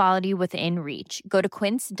 Luxury quality within reach. Go to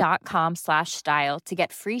quince.com/style to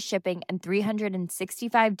get free shipping and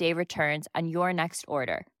 365-day returns on your next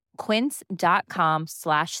order.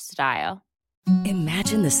 Quince.com/style.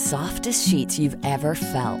 Imagine the softest sheets you've ever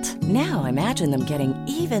felt. Now imagine them getting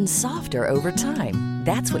even softer over time.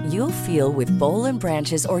 That's what you'll feel with Boll &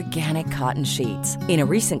 Branch's organic cotton sheets. In a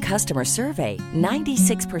recent customer survey,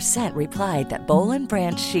 96% replied that Boll &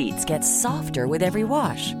 Branch sheets get softer with every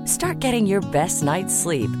wash. Start getting your best night's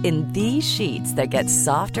sleep in these sheets that get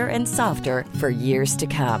softer and softer for years to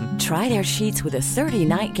come. Try their sheets with a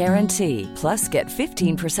 30-night guarantee. Plus, get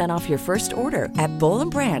 15% off your first order at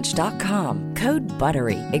bollandbranch.com. Code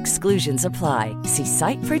BUTTERY. Exclusions apply. See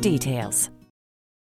site for details.